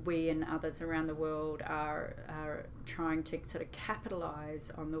drugs that we and others around the world are trying to sort of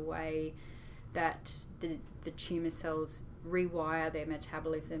capitalise on the way that the tumour cells rewire their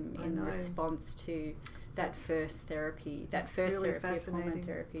metabolism in response to that first therapy, really of hormone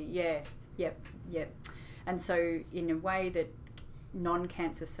therapy. Yep. And so in a way that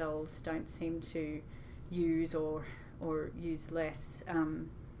non-cancer cells don't seem to use or use less,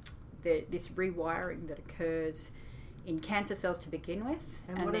 this rewiring that occurs in cancer cells to begin with.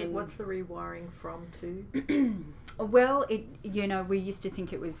 And what's the rewiring from to? Well, we used to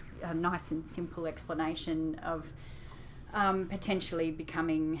think it was a nice and simple explanation of potentially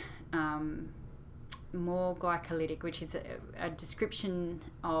becoming more glycolytic, which is a description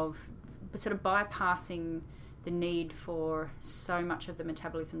of sort of bypassing the need for so much of the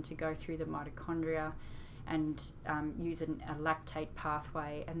metabolism to go through the mitochondria and use a lactate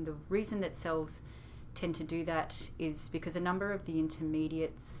pathway. And the reason that cells tend to do that is because a number of the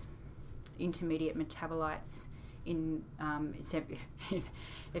intermediate metabolites in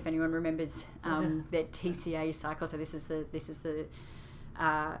if anyone remembers their TCA cycle, so this is the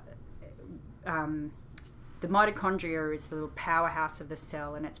mitochondria is the little powerhouse of the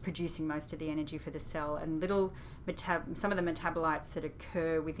cell, and it's producing most of the energy for the cell. And some of the metabolites that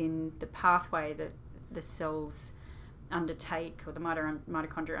occur within the pathway that the cells undertake, or the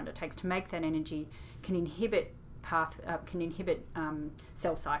mitochondria undertakes to make that energy, can inhibit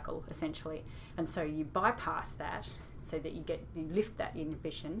cell cycle essentially. And so you bypass that so that you lift that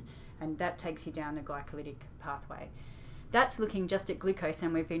inhibition, and that takes you down the glycolytic pathway. That's looking just at glucose,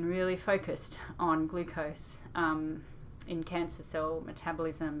 and we've been really focused on glucose in cancer cell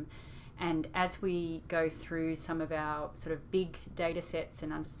metabolism. And as we go through some of our sort of big data sets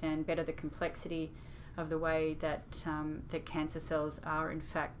and understand better the complexity of the way that that cancer cells are in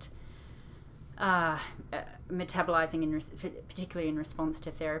fact metabolizing, particularly in response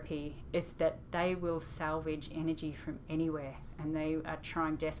to therapy, is that they will salvage energy from anywhere, and they are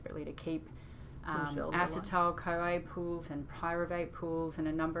trying desperately to keep acetyl-CoA pools and pyruvate pools and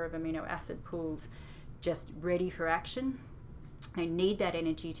a number of amino acid pools just ready for action. They need that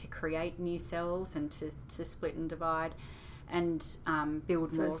energy to create new cells and to split and divide and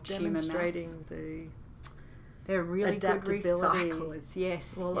build more tumor mass. So it's demonstrating they're really good recyclers,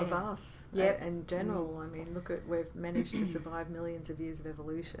 yes. Well, of us. Yep. In general, I mean, we've managed to survive millions of years of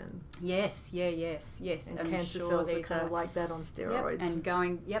evolution. Yes. And I'm cancer sure cells are kind of like that on steroids. And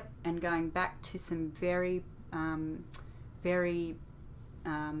going back to some very, very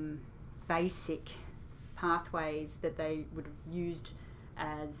basic pathways that they would have used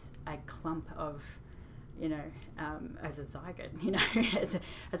as a clump of, as a zygote,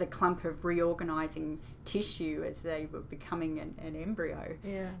 as a clump of reorganising tissue as they were becoming an embryo,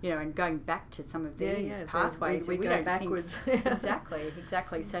 and going back to some of these pathways. We go backwards.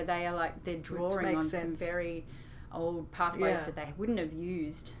 Exactly. So they're drawing on some very old pathways that they wouldn't have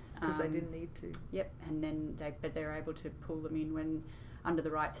used because they didn't need to. Yep, and then they're able to pull them in when under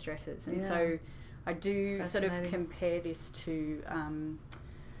the right stresses, and so I do sort of compare this to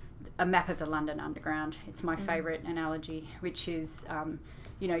a map of the London Underground. It's my favourite analogy, which is,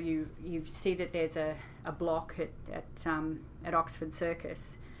 you see that there's a block at Oxford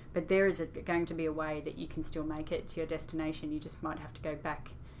Circus, but there is going to be a way that you can still make it to your destination. You just might have to go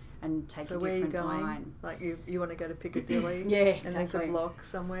back and take a different line. So where are you going? Like you want to go to Piccadilly? Yeah, exactly. And there's a block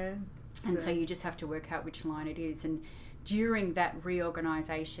somewhere. And so you just have to work out which line it is. And during that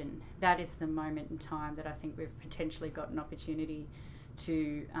reorganisation, that is the moment in time that I think we've potentially got an opportunity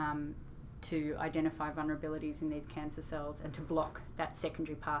to identify vulnerabilities in these cancer cells and to block that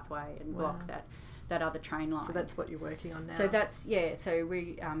secondary pathway and block that other train line. So that's what you're working on now. So that's So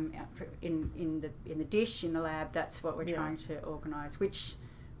we in the dish in the lab, that's what we're trying to organise.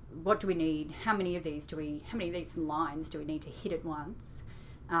 What do we need? How many of these lines do we need to hit at once?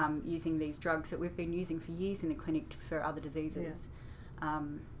 Using these drugs that we've been using for years in the clinic for other diseases,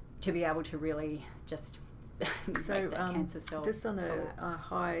 to be able to really just make that cancer cell just on collapse. a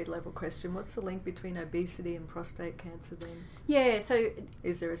high level question, what's the link between obesity and prostate cancer then? Yeah, so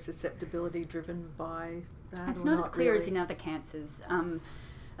is there a susceptibility driven by that? It's not as clear as in other cancers.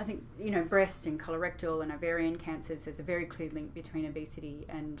 I think, breast and colorectal and ovarian cancers, there's a very clear link between obesity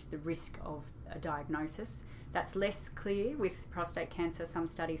and the risk of a diagnosis. That's less clear with prostate cancer. Some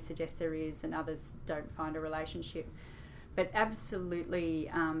studies suggest there is and others don't find a relationship. But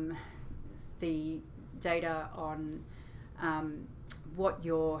absolutely the data on what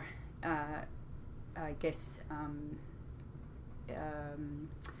your,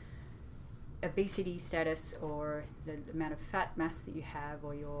 obesity status or the amount of fat mass that you have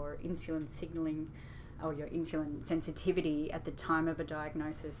or your insulin signaling or your insulin sensitivity at the time of a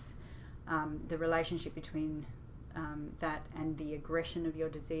diagnosis, the relationship between that and the aggression of your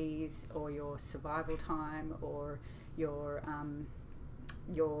disease or your survival time or your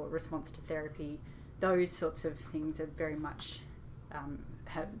response to therapy, those sorts of things are very much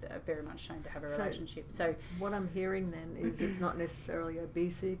shown to have a relationship. So what I'm hearing then is it's not necessarily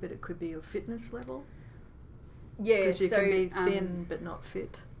obesity, but it could be your fitness level. Yeah, because you can be thin but not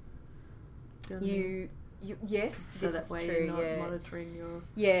fit. Yes, so this that is way true, you're not monitoring your.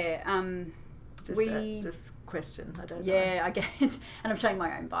 Just question. I don't know. Yeah, I guess, and I'm showing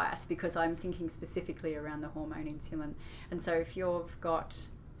my own bias because I'm thinking specifically around the hormone insulin, and so if you've got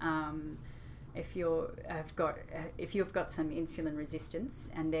if you've got some insulin resistance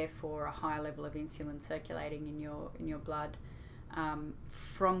and therefore a higher level of insulin circulating in your blood,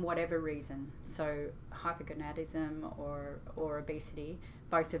 from whatever reason, so hypergonadism or obesity,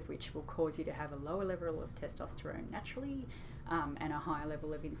 both of which will cause you to have a lower level of testosterone naturally, and a higher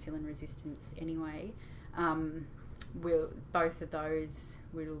level of insulin resistance anyway, both of those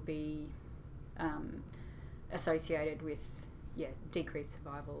will be associated with decreased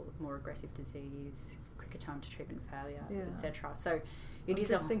survival, more aggressive disease, quicker time to treatment failure, etc. So it is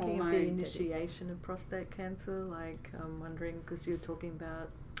just a thinking hormone of the initiation of prostate cancer. Like I'm wondering, because you're talking about,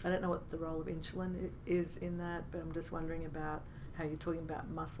 I don't know what the role of insulin is in that, but I'm just wondering about how you're talking about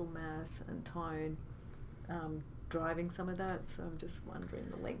muscle mass and tone driving some of that. So I'm just wondering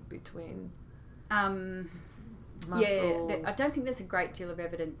the link between muscle. Yeah, I don't think there's a great deal of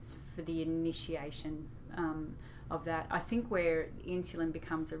evidence for the initiation of that. I think where insulin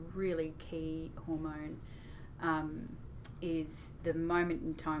becomes a really key hormone is the moment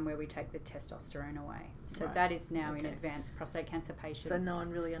in time where we take the testosterone away. So that is now in advanced prostate cancer patients. So no one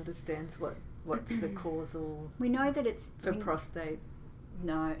really understands what's the causal. We know that it's for prostate.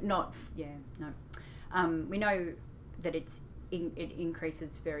 No. We know that it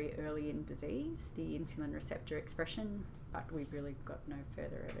increases very early in disease, the insulin receptor expression, but we've really got no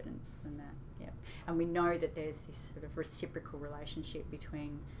further evidence than that. Yep. And we know that there's this sort of reciprocal relationship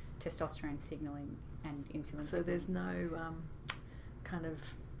between testosterone signaling and insulin. So there's no kind of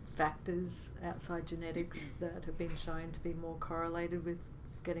factors outside genetics that have been shown to be more correlated with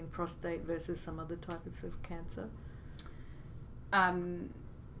getting prostate versus some other types of cancer?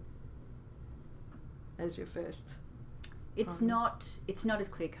 As your first. It's not as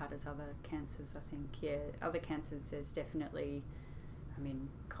clear cut as other cancers, I think. Yeah, other cancers there's definitely,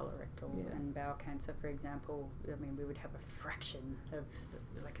 colorectal and bowel cancer, for example. I mean, we would have a fraction of,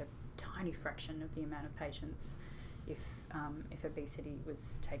 like a tiny fraction of the amount of patients if obesity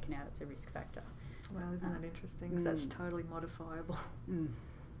was taken out as a risk factor. Wow, isn't that interesting? That's totally modifiable.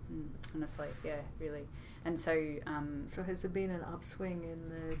 Honestly, yeah, really. And so... so has there been an upswing in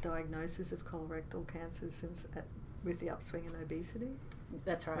the diagnosis of colorectal cancer with the upswing in obesity?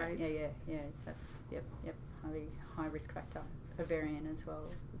 That's right. Yeah. That's, yep. High risk factor. Ovarian as well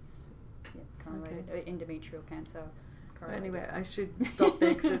is correlated. Okay. Endometrial cancer. Anyway, I should stop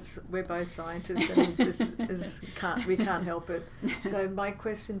there because we're both scientists and we can't help it. So my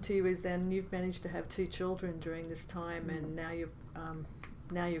question to you is then, you've managed to have 2 children during this time, and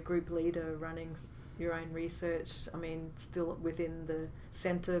now you're group leader running your own research. I mean, still within the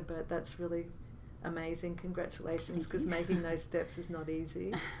centre, but that's really amazing. Congratulations, because making those steps is not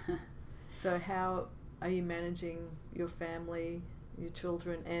easy. So how are you managing your family, your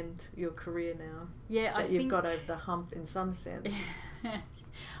children, and your career now? Yeah, I think you've got over the hump in some sense.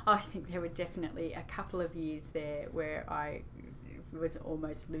 I think there were definitely a couple of years there where I was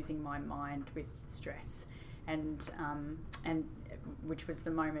almost losing my mind with stress, and which was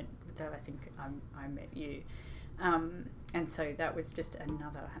the moment that I think I met you. And so that was just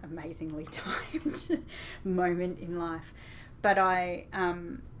another amazingly timed moment in life. But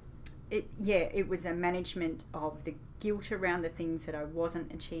it was a management of the guilt around the things that I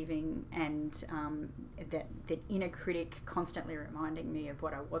wasn't achieving, and that inner critic constantly reminding me of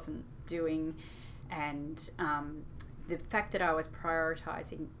what I wasn't doing, and the fact that I was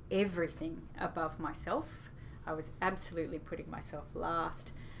prioritising everything above myself. I was absolutely putting myself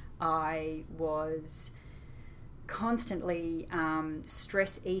last. I was constantly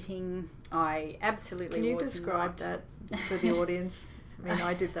stress eating. I absolutely Can you describe that for the audience? I mean,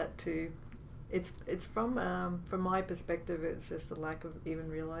 I did that too. It's from my perspective, it's just the lack of even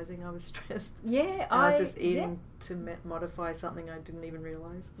realising I was stressed. Yeah, I was just eating to modify something I didn't even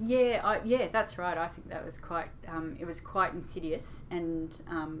realise. Yeah, that's right. I think that was quite. It was quite insidious. And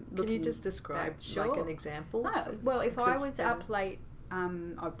can you just describe like an example? Well, if I was up late,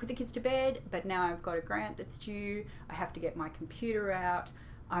 I put the kids to bed, but now I've got a grant that's due. I have to get my computer out.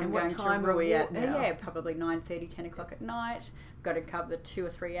 And what time are we at now? Yeah, probably 9:30, 10 o'clock at night. Got to cover the 2 or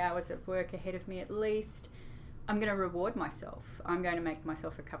 3 hours of work ahead of me at least. I'm going to reward myself. I'm going to make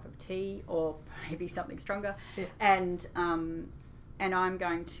myself a cup of tea or maybe something stronger, and I'm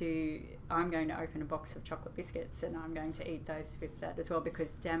going to open a box of chocolate biscuits, and I'm going to eat those with that as well,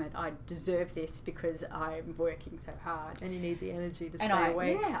 because damn it, I deserve this because I'm working so hard. And you need the energy to stay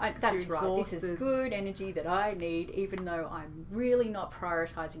awake. Yeah, that's right. This is good energy that I need, even though I'm really not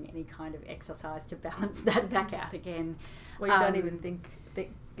prioritising any kind of exercise to balance that back out again. Well, you don't even think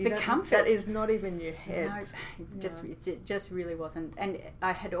the comfort that is not even your head. No, it just really wasn't. And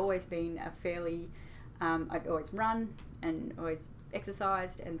I had always been a fairly, I'd always run and always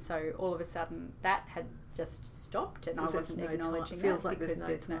exercised, and so all of a sudden that had just stopped, and I wasn't acknowledging that. Feels like there's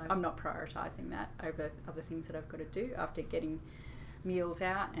no time. I'm not prioritising that over other things that I've got to do after getting meals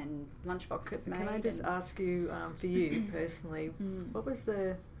out and lunchboxes made. Can I just ask you, for you personally, what was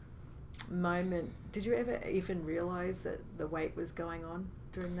the moment? Did you ever even realise that the weight was going on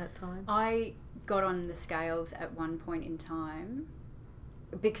during that time? I got on the scales at one point in time,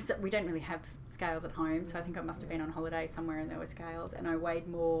 because we don't really have scales at home, so I think I must have been on holiday somewhere and there were scales, and I weighed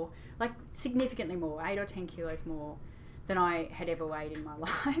more, like significantly more, 8 or 10 kilos more than I had ever weighed in my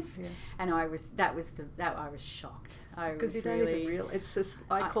life. And I was shocked. Because you don't even realize, it's just,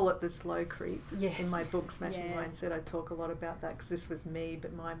 I call it the slow creep. In my book Smashing Mindset, I talk a lot about that, because this was me,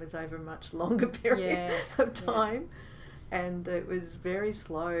 but mine was over a much longer period of time, and it was very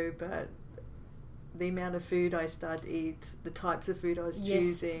slow, but the amount of food I started to eat, the types of food I was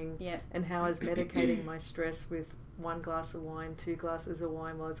choosing, and how I was medicating my stress with 1 glass of wine, 2 glasses of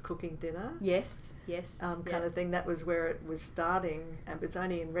wine while I was cooking dinner. Kind of thing. That was where it was starting, and it's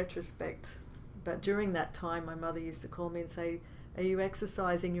only in retrospect. But during that time, my mother used to call me and say, "Are you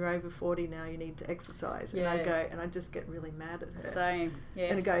exercising? You're over 40 now, you need to exercise." And I'd go, and I'd just get really mad at her. Same, yes.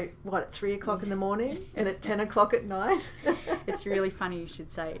 And I'd go, what, at 3 o'clock in the morning? And at 10 o'clock at night? It's really funny you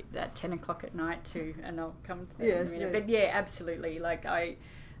should say that, 10 o'clock at night too, and I'll come to that in a minute. But absolutely. Like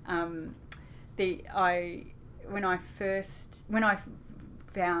when I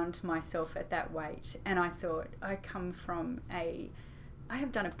found myself at that weight, and I thought, I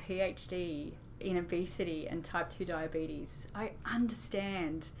have done a PhD in obesity and type 2 diabetes. I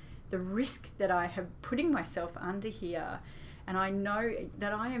understand the risk that I have putting myself under here, and I know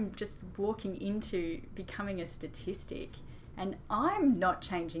that I am just walking into becoming a statistic, and I'm not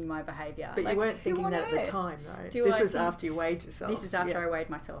changing my behaviour. But you weren't thinking that at the time, though. This was after you weighed yourself. This is after I weighed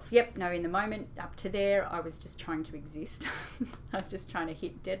myself. Yep. No, in the moment up to there, I was just trying to exist. I was just trying to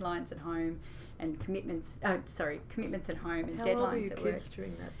hit deadlines at home and commitments at home and deadlines at work. How old were your kids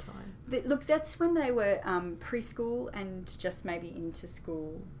during that time? But look, that's when they were preschool and just maybe into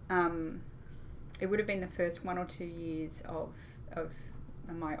school. It would have been the first 1 or 2 years of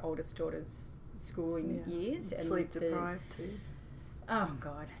my oldest daughter's schooling years. And sleep deprived too. Oh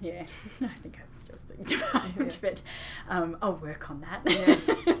God, yeah. I think I was still sleep deprived, but I'll work on that.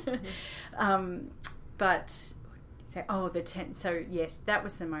 Yeah. But the 10. So yes, that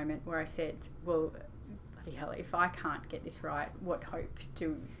was the moment where I said, well, bloody hell, if I can't get this right, what hope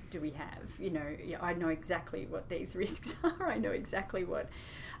do we have? You know, I know exactly what these risks are. I know exactly what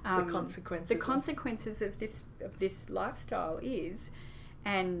the consequences of this lifestyle is,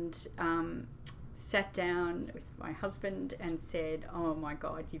 and sat down with my husband and said, oh my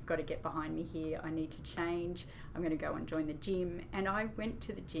God, you've got to get behind me here. I need to change. I'm going to go and join the gym. And I went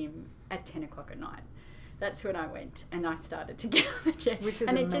to the gym at 10 o'clock at night. That's when I went and I started to get on the gym. Which is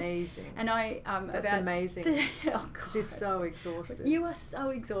amazing. That's amazing. Oh God. Because you're so exhausted. You are so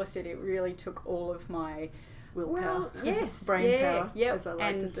exhausted. It really took all of my willpower. Yes. Brain power, yep. as I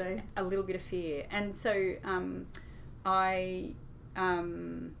like to say. And a little bit of fear. And so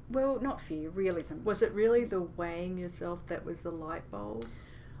not fear, realism. Was it really the weighing yourself that was the light bulb?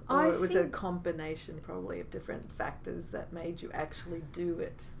 Or was it a combination probably of different factors that made you actually do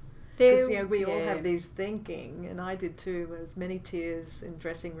it? Because we all have these thinking, and I did too. There was many tears in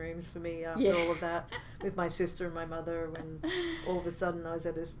dressing rooms for me after all of that, with my sister and my mother, when all of a sudden I was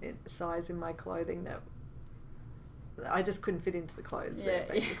at a size in my clothing that I just couldn't fit into the clothes there,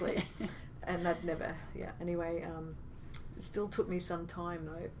 basically. And that never, anyway, it still took me some time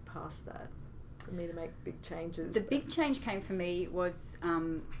though past that for me to make big changes. The big change came for me was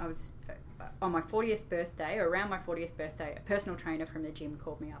I was on my 40th birthday, or around my 40th birthday, a personal trainer from the gym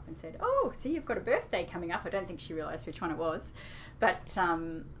called me up and said, oh, see, you've got a birthday coming up. I don't think she realised which one it was. But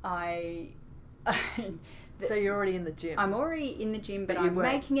So you're already in the gym. I'm already in the gym, but I'm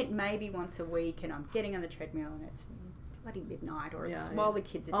making it maybe once a week, and I'm getting on the treadmill, and it's bloody midnight, or it's while the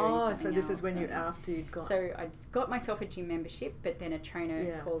kids are doing something so this else. is when after you'd gone. So I got myself a gym membership, but then a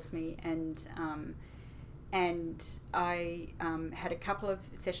trainer calls me, and I had a couple of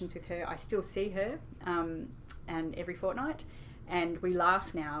sessions with her. I still see her, and every fortnight, and we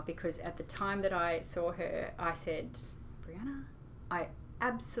laugh now because at the time that I saw her, I said, Brianna, I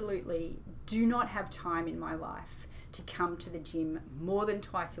absolutely do not have time in my life to come to the gym more than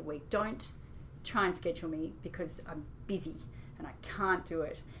twice a week. Don't try and schedule me because I'm busy and I can't do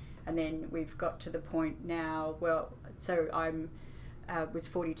it. And then we've got to the point now, so I'm was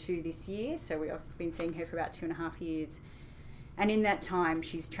 42 this year, so I've been seeing her for about 2.5 years, and in that time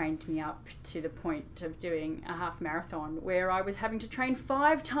she's trained me up to the point of doing a half marathon where I was having to train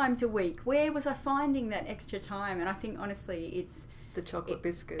 5 times a week. Where was I finding that extra time? And I think honestly it's the chocolate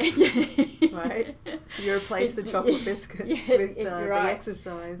biscuits, right? You replace the chocolate biscuit with the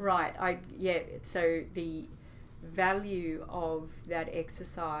exercise. Right. So the value of that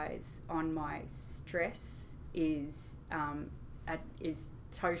exercise on my stress is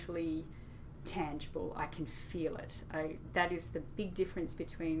totally tangible. I can feel it. That is the big difference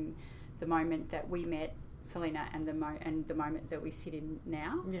between the moment that we met, Selena, and the moment that we sit in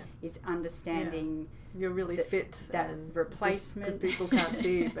now. Is understanding. You're really fit. That and replacement. Because people can't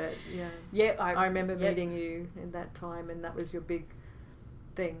see you, but I remember meeting you in that time, and that was your big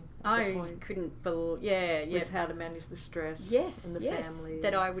thing. I couldn't believe. Was how to manage the stress. And the family.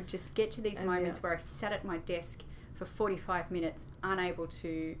 That I would just get to these moments where I sat at my desk for 45 minutes, unable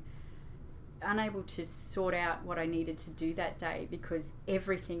to sort out what I needed to do that day because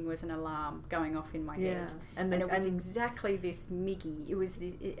everything was an alarm going off in my head. And it was exactly this Miggy. It was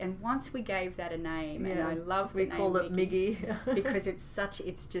and once we gave that a name, and I love the name. We call it Miggy because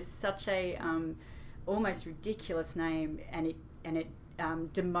it's just such a almost ridiculous name, and it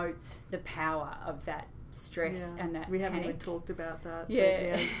demotes the power of that stress and that we haven't panic. Even talked about that.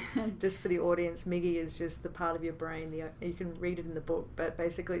 Just for the audience, Miggy is just the part of your brain. You can read it in the book, but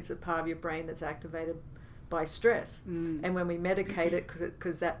basically it's a part of your brain that's activated by stress. And when we medicate it,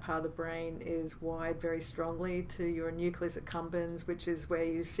 because that part of the brain is wired very strongly to your nucleus accumbens, which is where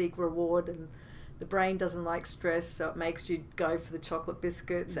you seek reward, and the brain doesn't like stress, so it makes you go for the chocolate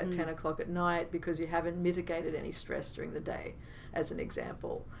biscuits at 10 o'clock at night because you haven't mitigated any stress during the day, as an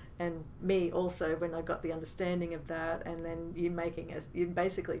example. And me also, when I got the understanding of that, and then you're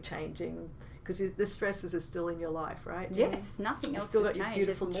basically changing because the stresses are still in your life, right? Yes, nothing else still has got your changed.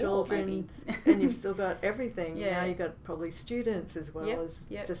 beautiful There's children, more, and you've still got everything. Yeah. Now you've got probably students as well as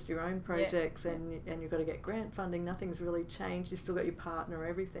just your own projects, and you've got to get grant funding. Nothing's really changed. You've still got your partner,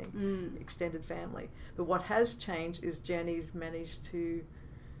 everything, extended family. But what has changed is Jenny's managed to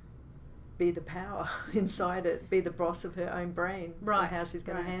be the power inside it, be the boss of her own brain, right? And how she's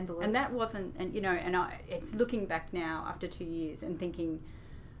going to handle it. And that wasn't, and you know, and it's looking back now after 2 years and thinking,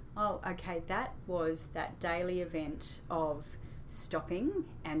 oh, okay, that was that daily event of stopping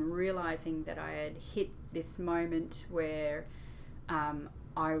and realizing that I had hit this moment where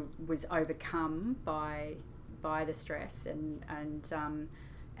I was overcome by the stress and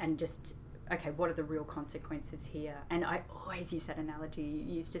just, okay, what are the real consequences here? And I always use that analogy.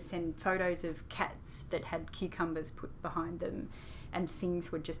 You used to send photos of cats that had cucumbers put behind them, and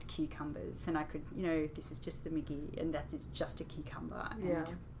things were just cucumbers. And I could, you know, this is just the Mickey, and that is just a cucumber. And,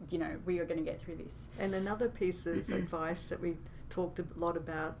 you know, we are going to get through this. And another piece of advice that we talked a lot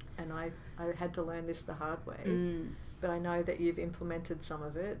about, and I had to learn this the hard way, but I know that you've implemented some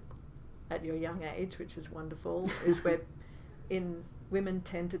of it at your young age, which is wonderful, is where women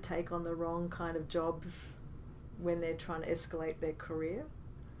tend to take on the wrong kind of jobs when they're trying to escalate their career.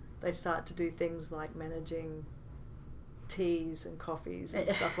 They start to do things like managing teas and coffees and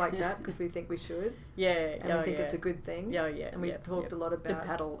stuff like that because we think we should. Yeah. And we think it's a good thing. Yeah. And we talked a lot about the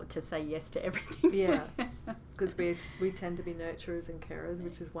battle to say yes to everything. Yeah. Because we tend to be nurturers and carers,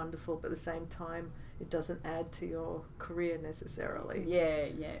 which is wonderful, but at the same time it doesn't add to your career necessarily.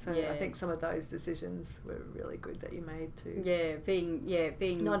 Yeah. So I think some of those decisions were really good that you made too. Yeah,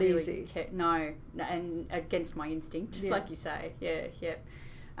 being not really easy. No, and against my instinct, like you say. Yeah.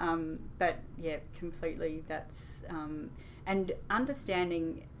 But yeah, completely. That's and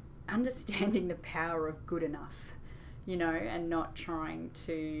understanding the power of good enough, you know, and not trying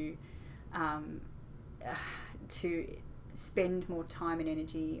to spend more time and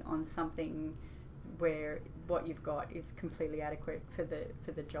energy on something where what you've got is completely adequate for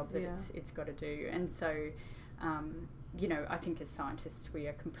the job that it's got to do. And so you know, I think as scientists we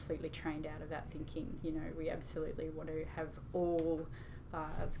are completely trained out of that thinking. You know, we absolutely want to have all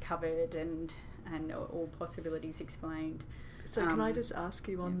bars covered and all possibilities explained. So can I just ask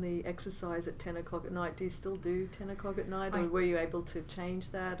you on the exercise at 10 o'clock at night, do you still do 10 o'clock at night, or were you able to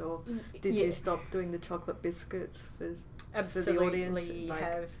change that, or did you stop doing the chocolate biscuits for the audience?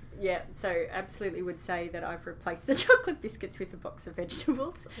 So absolutely would say that I've replaced the chocolate biscuits with a box of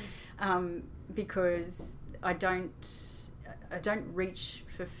vegetables, because I don't reach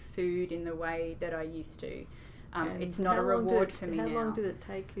for food in the way that I used to. It's not a reward for me now. How long did it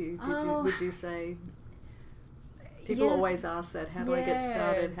take you? Would you say? People always ask that. How do I get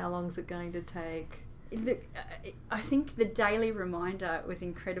started? How long is it going to take? Look, I think the daily reminder was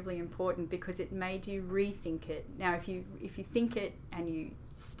incredibly important because it made you rethink it. Now, if you think it and you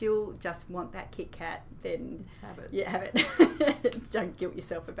still just want that Kit Kat, then have it. Yeah, have it. Don't guilt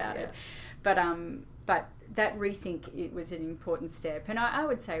yourself about it. But that rethink, it was an important step, and I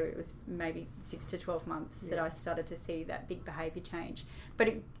would say it was maybe 6 to 12 months that I started to see that big behaviour change.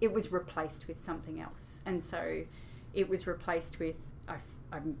 But it was replaced with something else, and so it was replaced with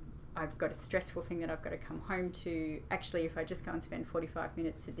I've got a stressful thing that I've got to come home to. Actually, if I just go and spend 45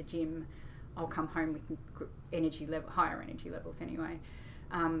 minutes at the gym, I'll come home with higher energy levels anyway.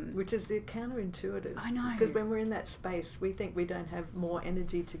 Which is the counterintuitive. I know. Because when we're in that space, we think we don't have more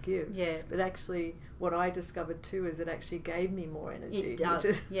energy to give. Yeah. But actually, what I discovered too is it actually gave me more energy. It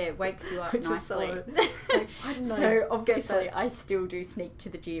does. It wakes you up nicely. So obviously, I still do sneak to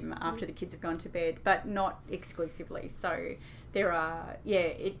the gym after the kids have gone to bed, but not exclusively. So there are,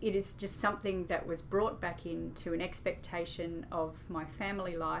 it is just something that was brought back into an expectation of my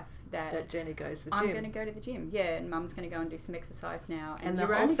family life that Jenny goes to the gym. I'm going to go to the gym, and Mum's going to go and do some exercise now. And the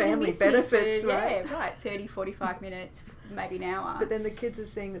whole family benefits, right? Yeah, right, 30, 45 minutes, maybe an hour. But then the kids are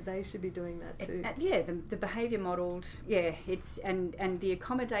seeing that they should be doing that too. The behaviour modelled, it's and the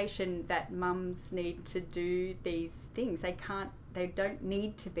accommodation that mums need to do these things. They don't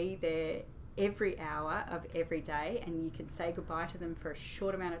need to be there every hour of every day, and you can say goodbye to them for a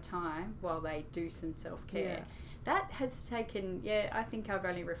short amount of time while they do some self-care. Yeah. That has taken, I think I've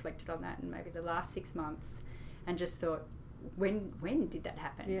only reflected on that in maybe the last 6 months and just thought, when did that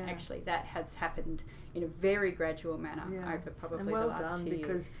happen? Yeah. Actually, that has happened in a very gradual manner over probably the last 2 years.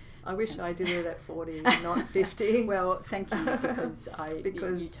 Because I wish I did it at 40, not 50. Well, thank you,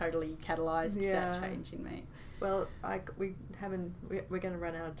 because you totally catalysed that change in me. Well, we're going to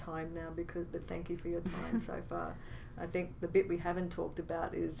run out of time now, but thank you for your time so far. I think the bit we haven't talked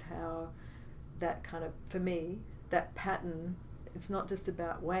about is how that kind of, for me, that pattern it's not just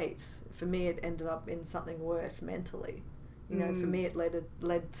about weight. For me, it ended up in something worse mentally. You know, for me, it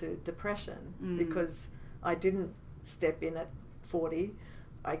led to depression because I didn't step in at 40.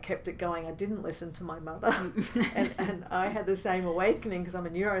 I kept it going. I didn't listen to my mother. and I had the same awakening because I'm a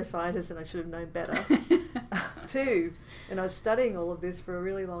neuroscientist and I should have known better too. And I was studying all of this for a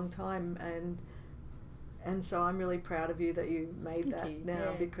really long time, and so I'm really proud of you that you made that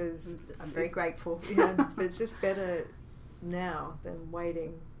now, because I'm very grateful. But it's just better now than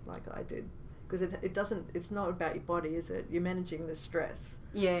waiting like I did. Because it's not about your body, is it? You're managing the stress.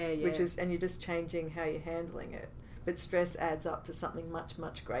 Yeah. And you're just changing how you're handling it. But stress adds up to something much,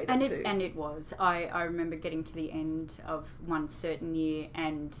 much greater too. And it was. I remember getting to the end of one certain year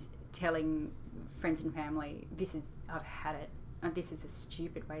and telling friends and family, I've had it. This is a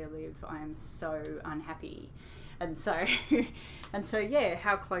stupid way to live. I am so unhappy. And so yeah,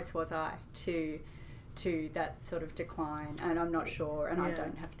 how close was I to that sort of decline? And I'm not sure, and I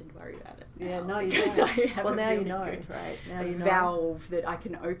don't have to worry about it now. Yeah, no, you don't. Well, now really you know, right? Now you know. Valve that I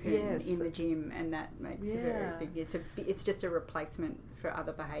can open in the gym, and that makes a very big. It's just a replacement for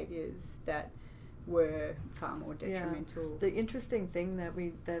other behaviours that were far more detrimental. Yeah. The interesting thing that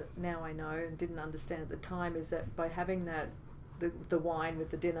now I know and didn't understand at the time is that by having that. The wine with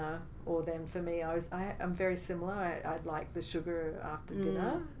the dinner, or then for me, I'm very similar. I'd like the sugar after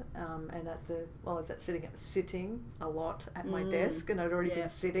dinner, and I was sitting a lot at my desk, and I'd already been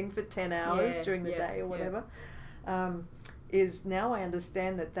sitting for 10 hours during the day or whatever. Is now I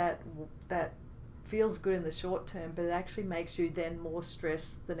understand that feels good in the short term, but it actually makes you then more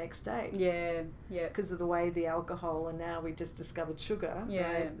stressed the next day. Yeah. Because of the way the alcohol, and now we just discovered sugar,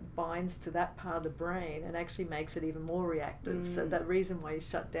 right, binds to that part of the brain and actually makes it even more reactive. So that reason why you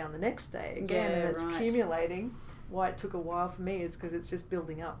shut down the next day again, and it's accumulating. Why it took a while for me is because it's just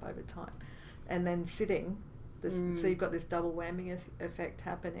building up over time, and then sitting. So you've got this double whammy effect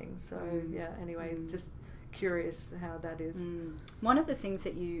happening. So anyway, just curious how that is. One of the things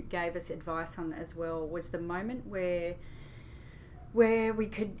that you gave us advice on as well was the moment where we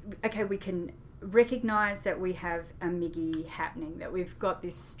can recognise that we have a Miggy happening, that we've got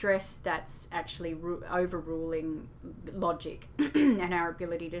this stress that's actually overruling logic and our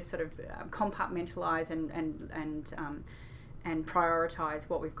ability to sort of compartmentalise and prioritise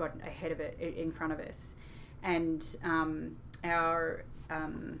what we've got ahead of it, in front of us, and our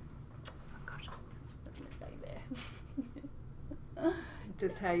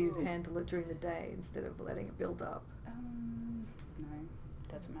just how you handle it during the day instead of letting it build up. No,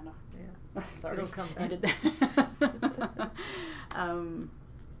 doesn't matter. Yeah, sorry, it'll come back.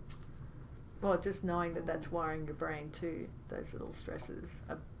 Well, just knowing that that's wiring your brain too. Those little stresses.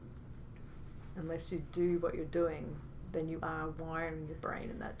 Unless you do what you're doing, then you are wiring your brain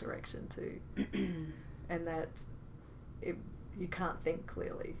in that direction too, and that you can't think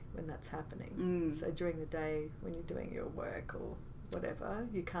clearly when that's happening. So during the day, when you're doing your work or whatever,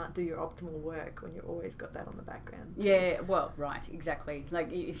 you can't do your optimal work when you've always got that on the background. Yeah, well, right, exactly.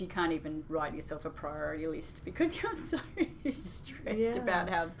 Like if you can't even write yourself a priority list because you're so stressed about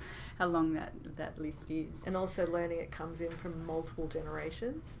how long that list is. And also learning it comes in from multiple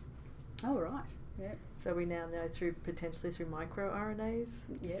generations. Oh, right. Yeah. So we now know potentially through microRNAs.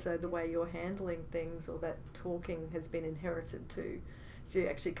 Yep. So the way you're handling things or that talking has been inherited too. So you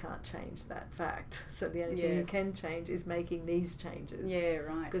actually can't change that fact. So the only thing you can change is making these changes. Yeah,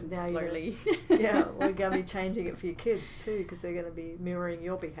 right. Because now slowly. we're going to be changing it for your kids too, because they're going to be mirroring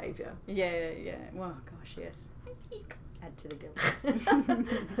your behaviour. Yeah. Well, gosh, yes. Add to the guilt.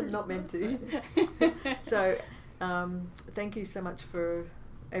 Not meant to. So, thank you so much for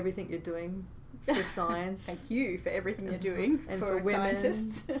everything you're doing for science. Thank you for everything you're doing and for women,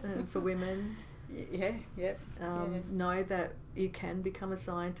 scientists. And for women. Know that you can become a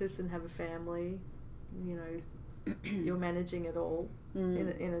scientist and have a family. You know, you're managing it all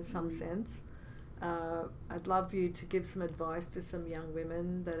in some sense. I'd love you to give some advice to some young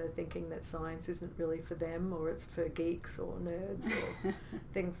women that are thinking that science isn't really for them, or it's for geeks or nerds or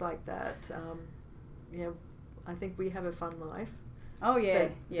things like that. I think we have a fun life. Oh yeah,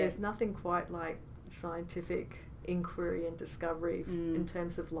 There's nothing quite like scientific inquiry and discovery in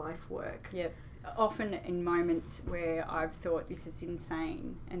terms of life work. Yep. Often in moments where I've thought this is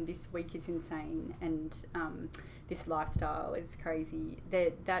insane and this week is insane and this lifestyle is crazy,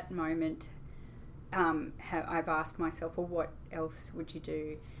 that moment I've asked myself, well, what else would you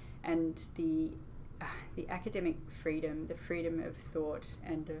do? And the academic freedom, the freedom of thought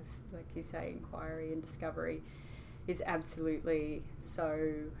and of, like you say, inquiry and discovery is absolutely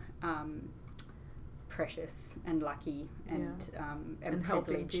so precious and lucky and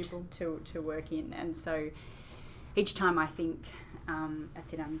helping privileged people to work in. And so each time I think,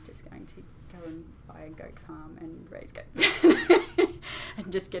 that's it, I'm just going to go and buy a goat farm and raise goats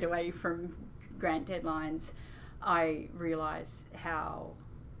and just get away from grant deadlines, I realise how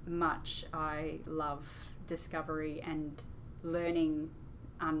much I love discovery and learning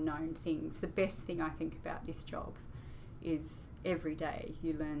unknown things. The best thing I think about this job is every day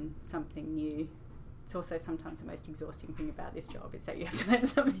you learn something new. It's also sometimes the most exhausting thing about this job is that you have to learn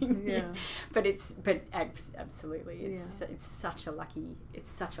something new. But absolutely, it's such a lucky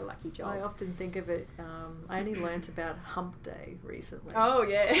job. I often think of it. I only learnt about Hump Day recently. Oh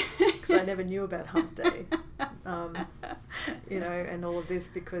yeah, because I never knew about Hump Day. And all of this,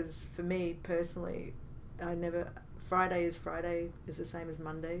 because for me personally, Friday is the same as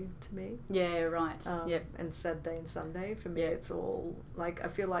Monday to me. Yeah, right. And Saturday and Sunday for me, it's all like I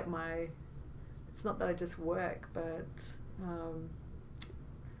feel like it's not that I just work, but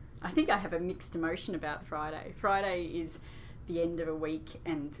I think I have a mixed emotion about Friday. Friday is the end of a week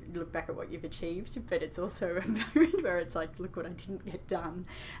and look back at what you've achieved, but it's also a moment where it's like, look what I didn't get done.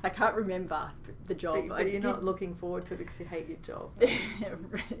 I can't remember the job. But you're not looking forward to it because you hate your job.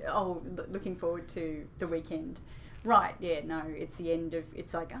 Looking forward to the weekend. Right, yeah, no, it's the end of,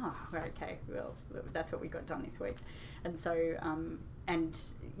 it's like, okay, well, that's what we got done this week. And so,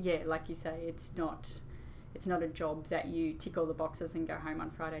 like you say, it's not a job that you tick all the boxes and go home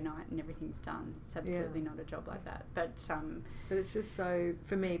on Friday night and everything's done. It's absolutely not a job like that. But it's just so,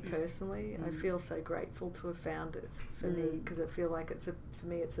 for me personally, I feel so grateful to have found it for me, because I feel like it's a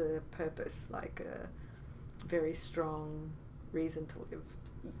purpose, like a very strong reason to live.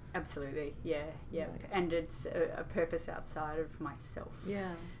 Absolutely, yeah. And it's a purpose outside of myself. Yeah,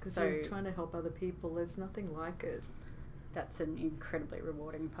 because you're trying to help other people. There's nothing like it. That's an incredibly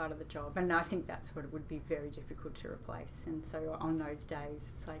rewarding part of the job, and I think that's what it would be very difficult to replace. And so on those days,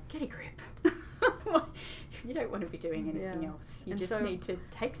 it's like, get a grip. You don't want to be doing anything else. You just need to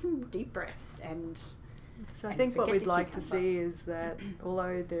take some deep breaths and. So I think what we'd like to see is that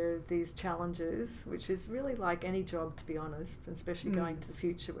although there are these challenges, which is really like any job, to be honest, and especially going to the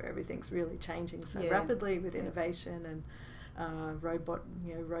future where everything's really changing so rapidly with innovation and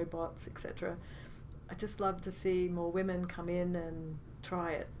robots, etc. I just love to see more women come in and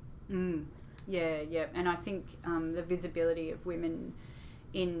try it. Yeah. And I think the visibility of women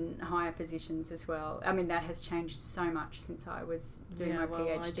in higher positions as well. I mean, that has changed so much since I was doing my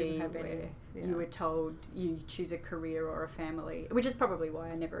PhD, where you were told you choose a career or a family, which is probably why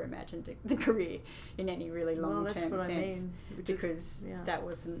I never imagined the career in any really long-term sense, because that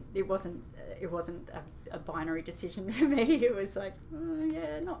wasn't a binary decision for me. It was like,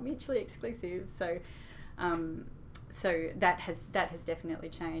 not mutually exclusive. So that has definitely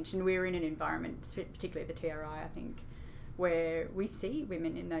changed, and we're in an environment, particularly the TRI, I think, where we see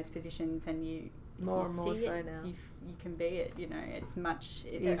women in those positions, and you more and more so now. You can be it. It's much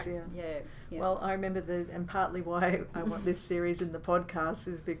easier. Yeah. Well, I remember and partly why I want this series in the podcast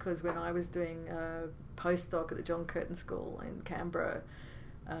is because when I was doing a postdoc at the John Curtin School in Canberra,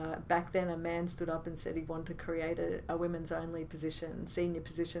 back then a man stood up and said he wanted to create a women's only position, senior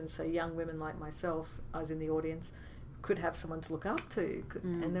position, so young women like myself, I was in the audience, could have someone to look up to.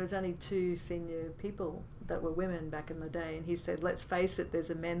 And there was only 2 senior people that were women back in the day, and he said, let's face it, there's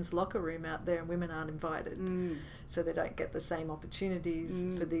a men's locker room out there and women aren't invited, so they don't get the same opportunities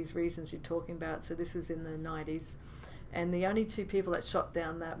for these reasons you're talking about. So this was in the 90s, and the only 2 people that shot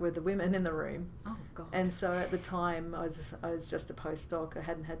down that were the women in the room. Oh God. And so at the time I was just a postdoc, I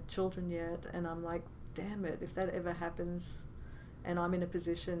hadn't had children yet, and I'm like, damn it, if that ever happens and I'm in a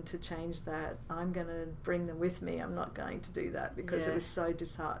position to change that, I'm going to bring them with me. I'm not going to do that, because it was so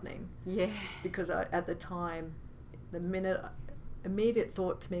disheartening. Yeah. Because at the time, the immediate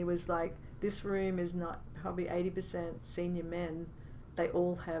thought to me was like, this room is not probably 80% senior men. They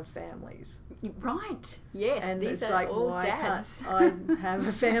all have families. Right. Yes. And these it's are like, all why dads. can't I have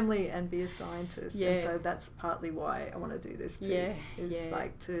a family and be a scientist? And so that's partly why I want to do this too.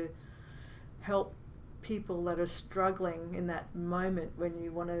 Like to help people that are struggling in that moment when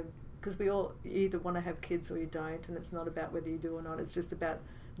you want to, because we all either want to have kids or you don't, and it's not about whether you do or not, it's just about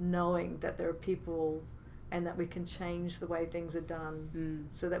knowing that there are people and that we can change the way things are done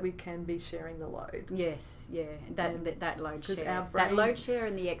so that we can be sharing the load. Yes, that load share. That load share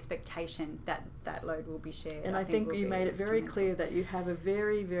and the expectation that load will be shared. And I think you made it very clear that you have a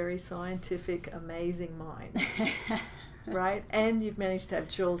very, very scientific, amazing mind. Right? And you've managed to have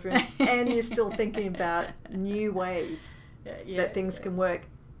children, and you're still thinking about new ways that things can work,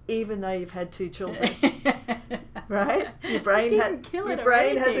 even though you've had 2 children. Right? Your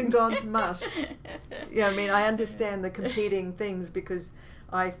brain hasn't gone to mush. I mean, I understand the competing things, because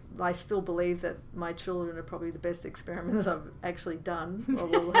I still believe that my children are probably the best experiments I've actually done. Well,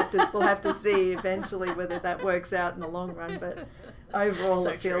 we'll have to see eventually whether that works out in the long run, but overall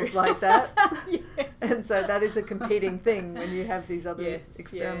it feels like that. Yes. And so that is a competing thing when you have these other Yes,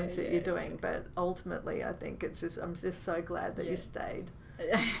 experiments yeah, that you're doing. But ultimately, I think I'm just so glad that you stayed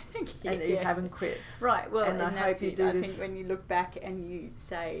Thank you. and that you haven't quit. Right. Well, and I hope you do I this. think when you look back and you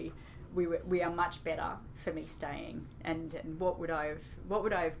say we are much better for me staying, and what would I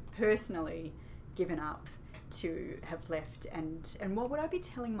have personally given up to have left, and what would I be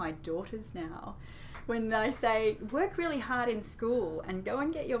telling my daughters now when I say work really hard in school and go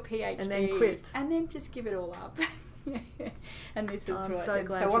and get your PhD And then quit. and then just give it all up. And this is I'm what, so and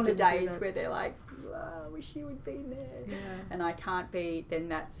glad so you on the didn't do days that. where they're like, oh, I wish you would been there, Yeah. and I can't be, then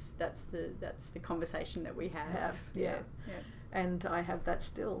that's the conversation that we have. Yeah. And I have that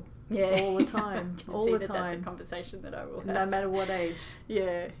still. Yeah. All the time. I can all see the that time. That's a conversation that I will have. No matter what age.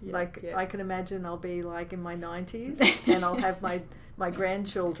 Yeah. I can imagine I'll be like in my 90s and I'll have my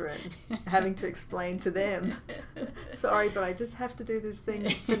grandchildren having to explain to them, sorry, but I just have to do this thing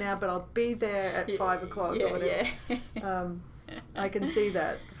for now, but I'll be there at 5 o'clock or whatever. Yeah. I can see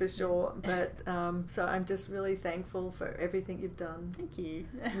that for sure. But so I'm just really thankful for everything you've done. Thank you.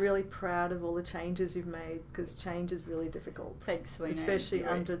 I'm really proud of all the changes you've made, because change is really difficult. Thanks, Lena. Especially You're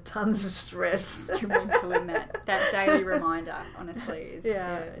under tons of stress. instrumental in that daily reminder, honestly.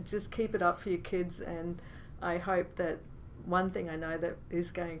 Is, Just keep it up for your kids, and I hope that one thing I know that is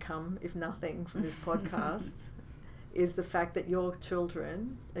going to come, if nothing, from this podcast is the fact that your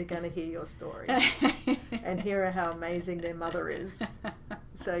children are going to hear your story and hear how amazing their mother is.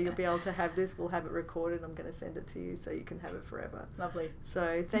 So you'll be able to have this. We'll have it recorded. I'm going to send it to you so you can have it forever. Lovely.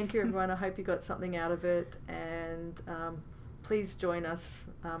 So thank you, everyone. I hope you got something out of it. And please join us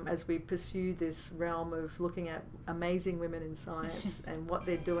as we pursue this realm of looking at amazing women in science and what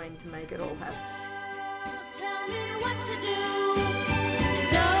they're doing to make it all happen. Tell me what to do.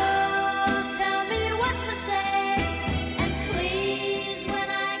 Don't tell me what to say. And please, when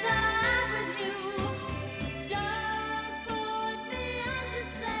I go out with you, don't put me on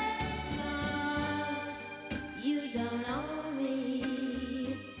display. 'Cause you don't own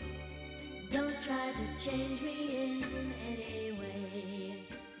me. Don't try to change me.